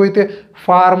વ્યવસાય હોય તે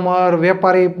ફાર્મર,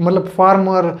 વેપારી, મતલબ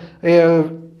ફાર્મર,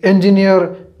 એન્જિનિયર,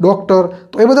 ડોક્ટર,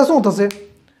 તો એ બધા શું થશે?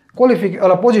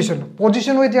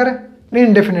 પોઝિશન હોય ત્યારે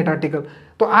ઇનડેફિનેટ આર્ટિકલ.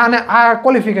 તો આ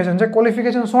ક્વોલિફિકેશન છે.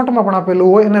 ક્વોલિફિકેશન શોર્ટમાં પણ આપેલું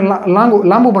હોય અને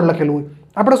લાંબુ પણ લખેલું હોય.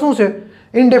 આપણે શું છે?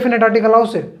 ઇનડેફિનેટ આર્ટિકલ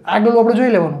આવશે. આગળ આપણે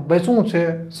જોઈ લેવાનું ભાઈ શું છે,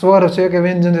 સ્વર છે કે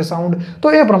વ્યંજન છે, સાઉન્ડ, તો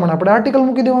એ પ્રમાણે આપણે આર્ટિકલ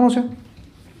મૂકી દેવાનું છે.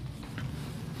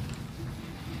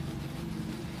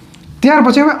 ત્યાર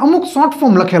પછી હવે અમુક શોર્ટ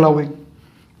ફોર્મ લખેલા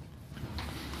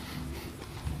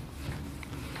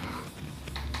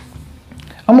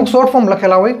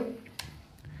હોય.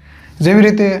 જેવી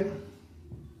રીતે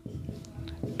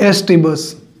ST બસ,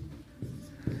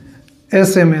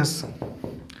 SMS,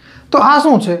 તો આ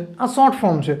શું છે? આ શોર્ટ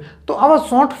ફોર્મ છે. તો આવા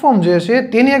શોર્ટ ફોર્મ જે છે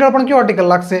તેની આગળ પણ કયો આર્ટિકલ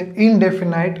લાગશે?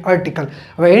 ઇનડેફિનાઇટ આર્ટિકલ.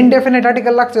 હવે ઇનડેફિનાઇટ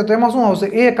આર્ટિકલ લાગશે તો એમાં શું આવશે?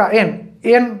 એ કા એન,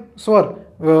 એન સ્વર,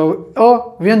 અ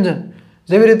વ્યંજન.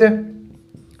 જેવી રીતે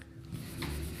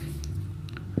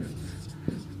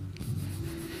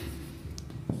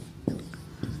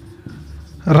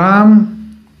રામ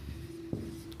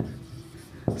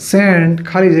સેન્ટ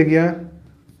ખાલી જગ્યા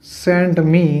સેન્ટ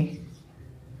મી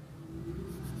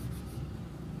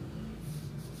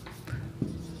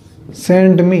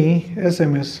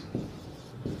SMS.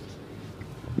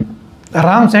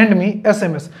 રામ સેન્ટ મી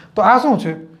SMS. તો આ શું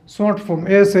છે? Short form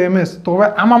SMS. તો હવે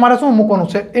આમાં મારે શું મૂકવાનું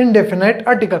છે? ઇનડેફિનાઇટ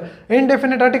આર્ટિકલ.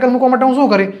 ઇનડેફિનાઇટ આર્ટિકલ મૂકવા માટે હું શું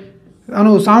કરી?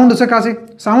 આનું સાઉન્ડ છે કાશી.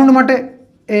 સાઉન્ડ માટે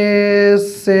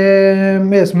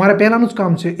SMS મારે પહેલાનું જ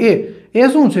કામ છે. એ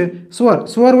શું છે?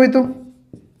 સ્વર હોય તો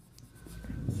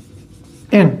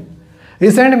એન.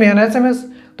 એ સેન્ડ મી અને SMS.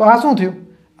 તો આ શું થયું?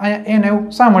 અહીંયા એન આવ્યું.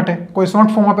 શા માટે? કોઈ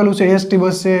શોર્ટ ફોર્મ આપેલું છે, ST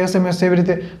બસ છે, SMS છે, એવી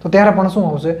રીતે. તો ત્યારે પણ શું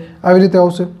આવશે? આવી રીતે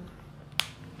આવશે.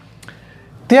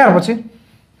 ત્યાર પછી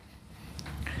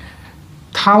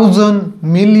 1000,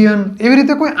 મિલિયન, એવી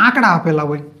રીતે કોઈ આંકડા આપેલા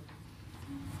હોય.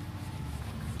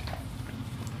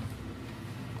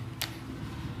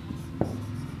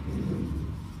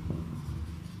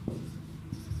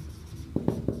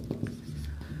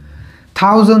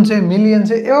 થાઉઝન્ડ છે, મિલિયન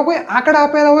છે, એવા કોઈ આંકડા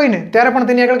આપેલા હોય ને ત્યારે પણ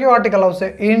તેની આગળ કેવો આર્ટિકલ આવશે?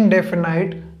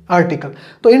 ઇનડેફિનાઇટ આર્ટિકલ.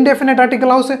 તો ઇનડેફિનાઇટ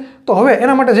આર્ટિકલ આવશે. તો હવે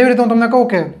એના માટે જેવી રીતે હું તમને કહું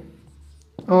કે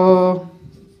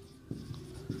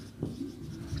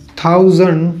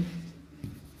 1000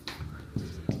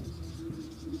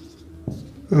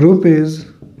 રૂપીઝ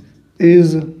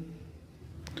ઇઝ,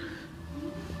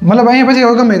 મતલબ અહીંયા પછી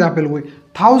ગમે તે આપેલું હોય.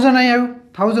 1000 અહીંયા આવ્યું,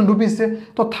 1000 રૂપીઝ છે,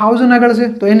 તો 1000 આગળ છે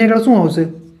તો એની આગળ શું આવશે?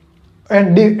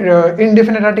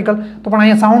 Indefinite article. તો પણ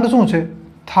અહીંયા સાઉન્ડ શું છે?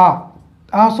 થા.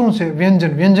 આ શું છે?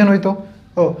 વ્યંજન હોય તો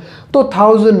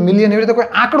 1000, મિલિયન, એવી રીતે કોઈ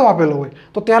આંકડો આપેલો હોય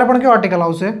તો ત્યારે પણ કયો આર્ટિકલ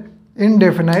આવશે?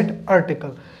 ઇનડેફિનાઇટ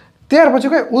આર્ટિકલ. ત્યાર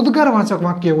પછી કોઈ ઉદ્ગારવાચક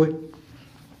વાક્ય હોય.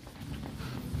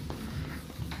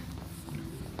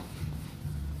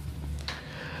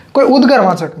 કોઈ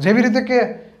ઉદ્ગારવાચક, જેવી રીતે કે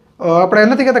આપણે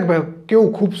નથી કહેતા કે ભાઈ કેવું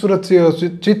ખૂબસૂરત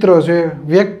ચિત્ર છે,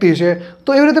 વ્યક્તિ છે, તો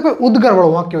એવી રીતે કોઈ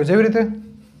ઉદ્ગારવાળું વાક્ય હોય. જેવી રીતે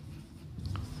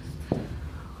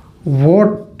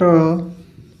What a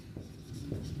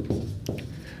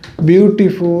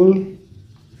beautiful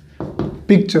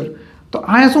picture. તો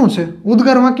આ શું છે?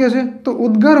 ઉદ્ગાર વાક્ય છે. તો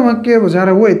ઉદ્ગાર વાક્ય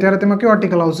જ્યારે હોય ત્યારે તેમાં કયો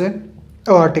આર્ટિકલ આવશે?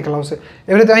 આર્ટિકલ આવશે.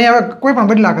 એવી રીતે અહીંયા કોઈ પણ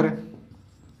બદલા કરે.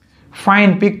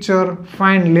 Fine picture,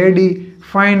 fine lady,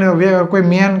 fine કોઈ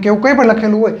મેન કે એવું કંઈ પણ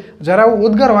લખેલું હોય, જ્યારે આવું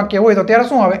ઉદ્ગાર વાક્ય હોય તો ત્યારે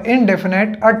શું આવે?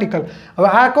 ઇનડેફિનાઇટ આર્ટિકલ. હવે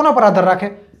આ કોના પર આધાર રાખે?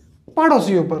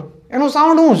 પાડોશીઓ પર. એનું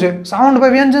સાઉન્ડ શું છે? સાઉન્ડ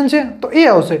ભાઈ વ્યંજન છે તો એ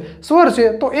આવશે, સ્વર છે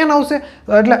તો એન આવશે.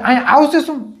 એટલે અહીંયા આવશે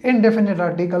શું? ઇનડેફિનેટ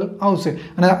આર્ટિકલ આવશે.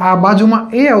 અને આ બાજુમાં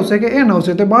એ આવશે કે એન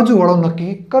આવશે તે બાજુવાળો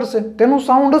નક્કી કરશે. તેનું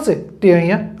સાઉન્ડ હશે તે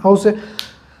અહીંયા આવશે.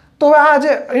 તો હવે આ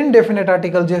જે ઇનડેફિનેટ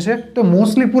આર્ટિકલ જે છે તે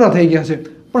મોસ્ટલી પૂરા થઈ ગયા છે.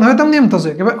 પણ હવે તમને એમ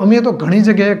થશે કે ભાઈ અમે તો ઘણી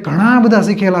જગ્યાએ ઘણા બધા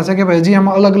શીખેલા છે કે ભાઈ હજી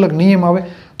આમાં અલગ અલગ નિયમ આવે.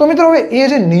 તો મિત્રો હવે એ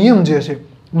જે નિયમ જે છે,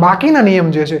 બાકીના નિયમ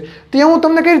જે છે તે હું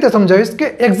તમને કઈ રીતે સમજાવીશ કે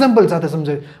એક્ઝામ્પલ સાથે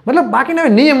સમજાવીશ. મતલબ બાકીના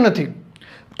નિયમ નથી.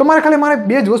 તમારે ખાલી મારે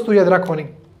બે જ વસ્તુ યાદ રાખવાની.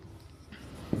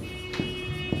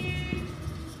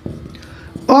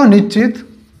 અનિશ્ચિત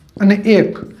અને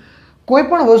એક. કોઈ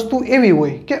પણ વસ્તુ એવી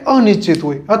હોય કે અનિશ્ચિત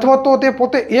હોય અથવા તો તે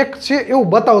પોતે એક છે એવું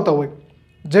બતાવતા હોય.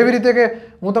 જેવી રીતે કે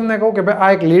હું તમને કહું કે ભાઈ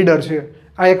આ એક લીડર છે,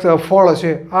 આ એક ફળ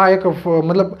છે, આ એક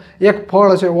મતલબ એક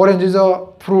ફળ છે, ઓરેન્જ ઇઝ અ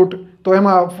ફ્રૂટ, તો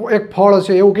એમાં એક ફળ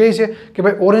છે એવું કહે છે કે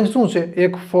ભાઈ ઓરેન્જ શું છે?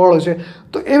 એક ફળ છે.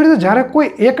 તો એવી રીતે જ્યારે કોઈ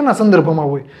એકના સંદર્ભમાં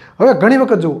હોય. હવે ઘણી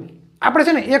વખત જુઓ આપણે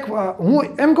છે ને એક હું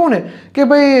એમ કહું ને કે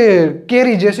ભાઈ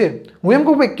કેરી જે છે, હું એમ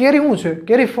કહું ભાઈ કેરી શું છે?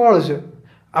 કેરી ફળ છે.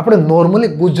 આપણે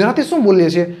નોર્મલી ગુજરાતી શું બોલીએ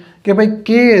છીએ કે ભાઈ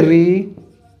કેરી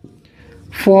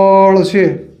ફળ છે.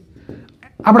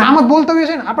 આપણે આમ જ બોલતા હોઈએ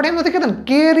છીએ ને. આપણે એમ નથી કહેતા ને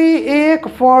કેરી એક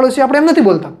ફળ છે, આપણે એમ નથી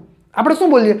બોલતા. આપણે શું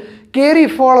બોલીએ? કેરી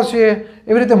ફળ છે,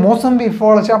 એવી રીતે મોસંબી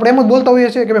ફળ છે, આપણે એમ જ બોલતા હોઈએ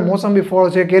છીએ કે ભાઈ મોસંબી ફળ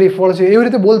છે, કેરી ફળ છે, એવી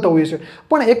રીતે બોલતા હોઈએ છીએ.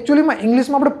 પણ એકચ્યુઅલીમાં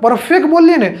ઇંગ્લિશમાં આપણે પરફેક્ટ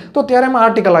બોલીએ ને તો ત્યારે એમાં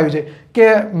આર્ટિકલ આવી જાય કે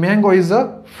મેંગો ઇઝ અ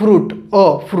ફ્રૂટ,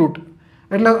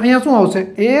 એટલે અહીંયા શું આવશે,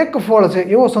 એક ફળ છે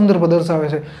એવો સંદર્ભ દર્શાવે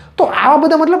છે. તો આ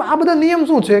બધા મતલબ આ બધા નિયમ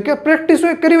શું છે કે પ્રેક્ટિસ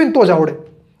કરવી હોય તો જ આવડે.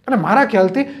 અને મારા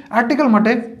ખ્યાલથી આર્ટિકલ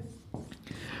માટે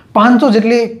 500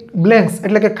 જેટલી બ્લેન્ક્સ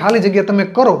એટલે કે ખાલી જગ્યા તમે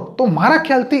કરો તો મારા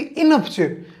ખ્યાલથી ઇનફ છે.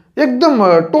 એકદમ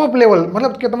ટોપ લેવલ,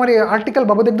 મતલબ કે તમારી આર્ટિકલ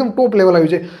બાબત એકદમ ટોપ લેવલ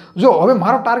આવી જાય. જો હવે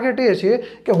મારો ટાર્ગેટ એ છે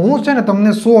કે હું છે ને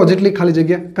તમને 100 જેટલી ખાલી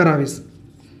જગ્યા કરાવીશ,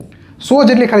 100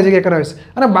 જેટલી ખાલી જગ્યા કરાવીશ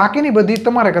અને બાકીની બધી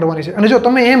તમારે કરવાની છે. અને જો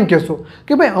તમે એમ કહેશો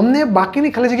કે ભાઈ અમને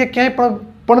બાકીની ખાલી જગ્યા ક્યાંય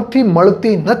પણથી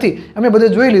મળતી નથી, અમે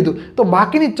બધે જોઈ લીધું, તો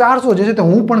બાકીની 400 જે છે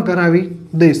તે હું પણ કરાવી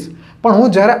દઈશ. પણ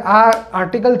હું જ્યારે આ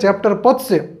આર્ટિકલ ચેપ્ટર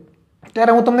પતશે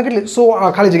ત્યારે હું તમને કેટલી 100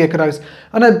 ખાલી જગ્યા કરાવીશ.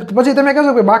 અને પછી તમે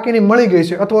કહેશો કે બાકીની મળી ગઈ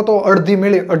છે અથવા તો અડધી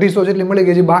મળી, 250 જેટલી મળી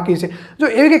ગઈ છે બાકી છે. જો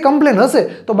એવી કંઈ કમ્પ્લેન હશે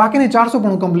તો બાકીની 400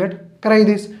 પણ હું કમ્પ્લીટ કરાવી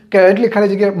દઈશ. કે એટલી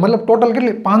ખાલી જગ્યા મતલબ ટોટલ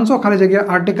કેટલી 500 ખાલી જગ્યા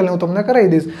આર્ટિકલ હું તમને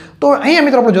કરાવી દઈશ. તો અહીંયા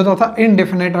મિત્રો આપણે જોતા હતા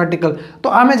ઇનડિફિનાઇટ આર્ટિકલ. તો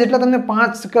આ મેં જેટલા તમને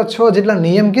 5 કે 6 જેટલા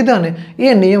નિયમ કીધા ને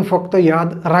એ નિયમ ફક્ત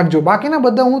યાદ રાખજો. બાકીના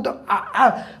બધા હું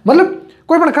મતલબ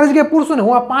કોઈ પણ ખાલી જગ્યા પૂછશું ને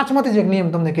હું આ 5માંથી જ એક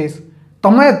નિયમ તમને કહીશ.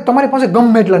 તમારી પાસે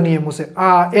ગમે એટલા નિયમ હશે,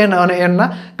 આ એન અને એનના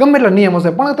ગમે એટલા નિયમ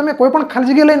હશે, પણ તમે કોઈ પણ ખાલી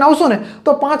જગ્યા લઈને આવશો ને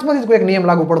તો 5માંથી જ કોઈ એક નિયમ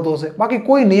લાગુ પડતો હશે, બાકી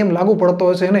કોઈ નિયમ લાગુ પડતો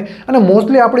હશે નહીં. અને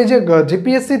મોસ્ટલી આપણી જે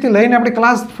જીપીએસસીથી લઈને આપણી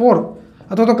ક્લાસ 4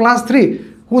 અથવા તો ક્લાસ 3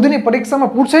 સુધીની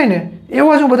પરીક્ષામાં પૂછાય ને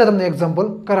એવા જ હું બધા તમને એક્ઝામ્પલ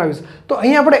કરાવીશ. તો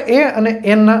અહીંયા આપણે એ અને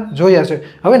એનના જોયા છે.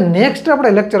 હવે નેક્સ્ટ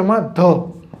આપણે લેક્ચરમાં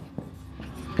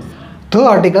ધ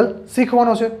આર્ટિકલ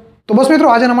શીખવાનો છે. તો બસ મિત્રો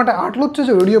આજના માટે આટલું જ છે.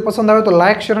 જો વિડીયો પસંદ આવે તો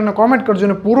લાઇક, શેર અને કોમેન્ટ કરજો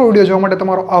અને પૂરો વિડીયો જોવા માટે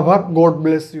તમારો આભાર. God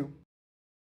bless you.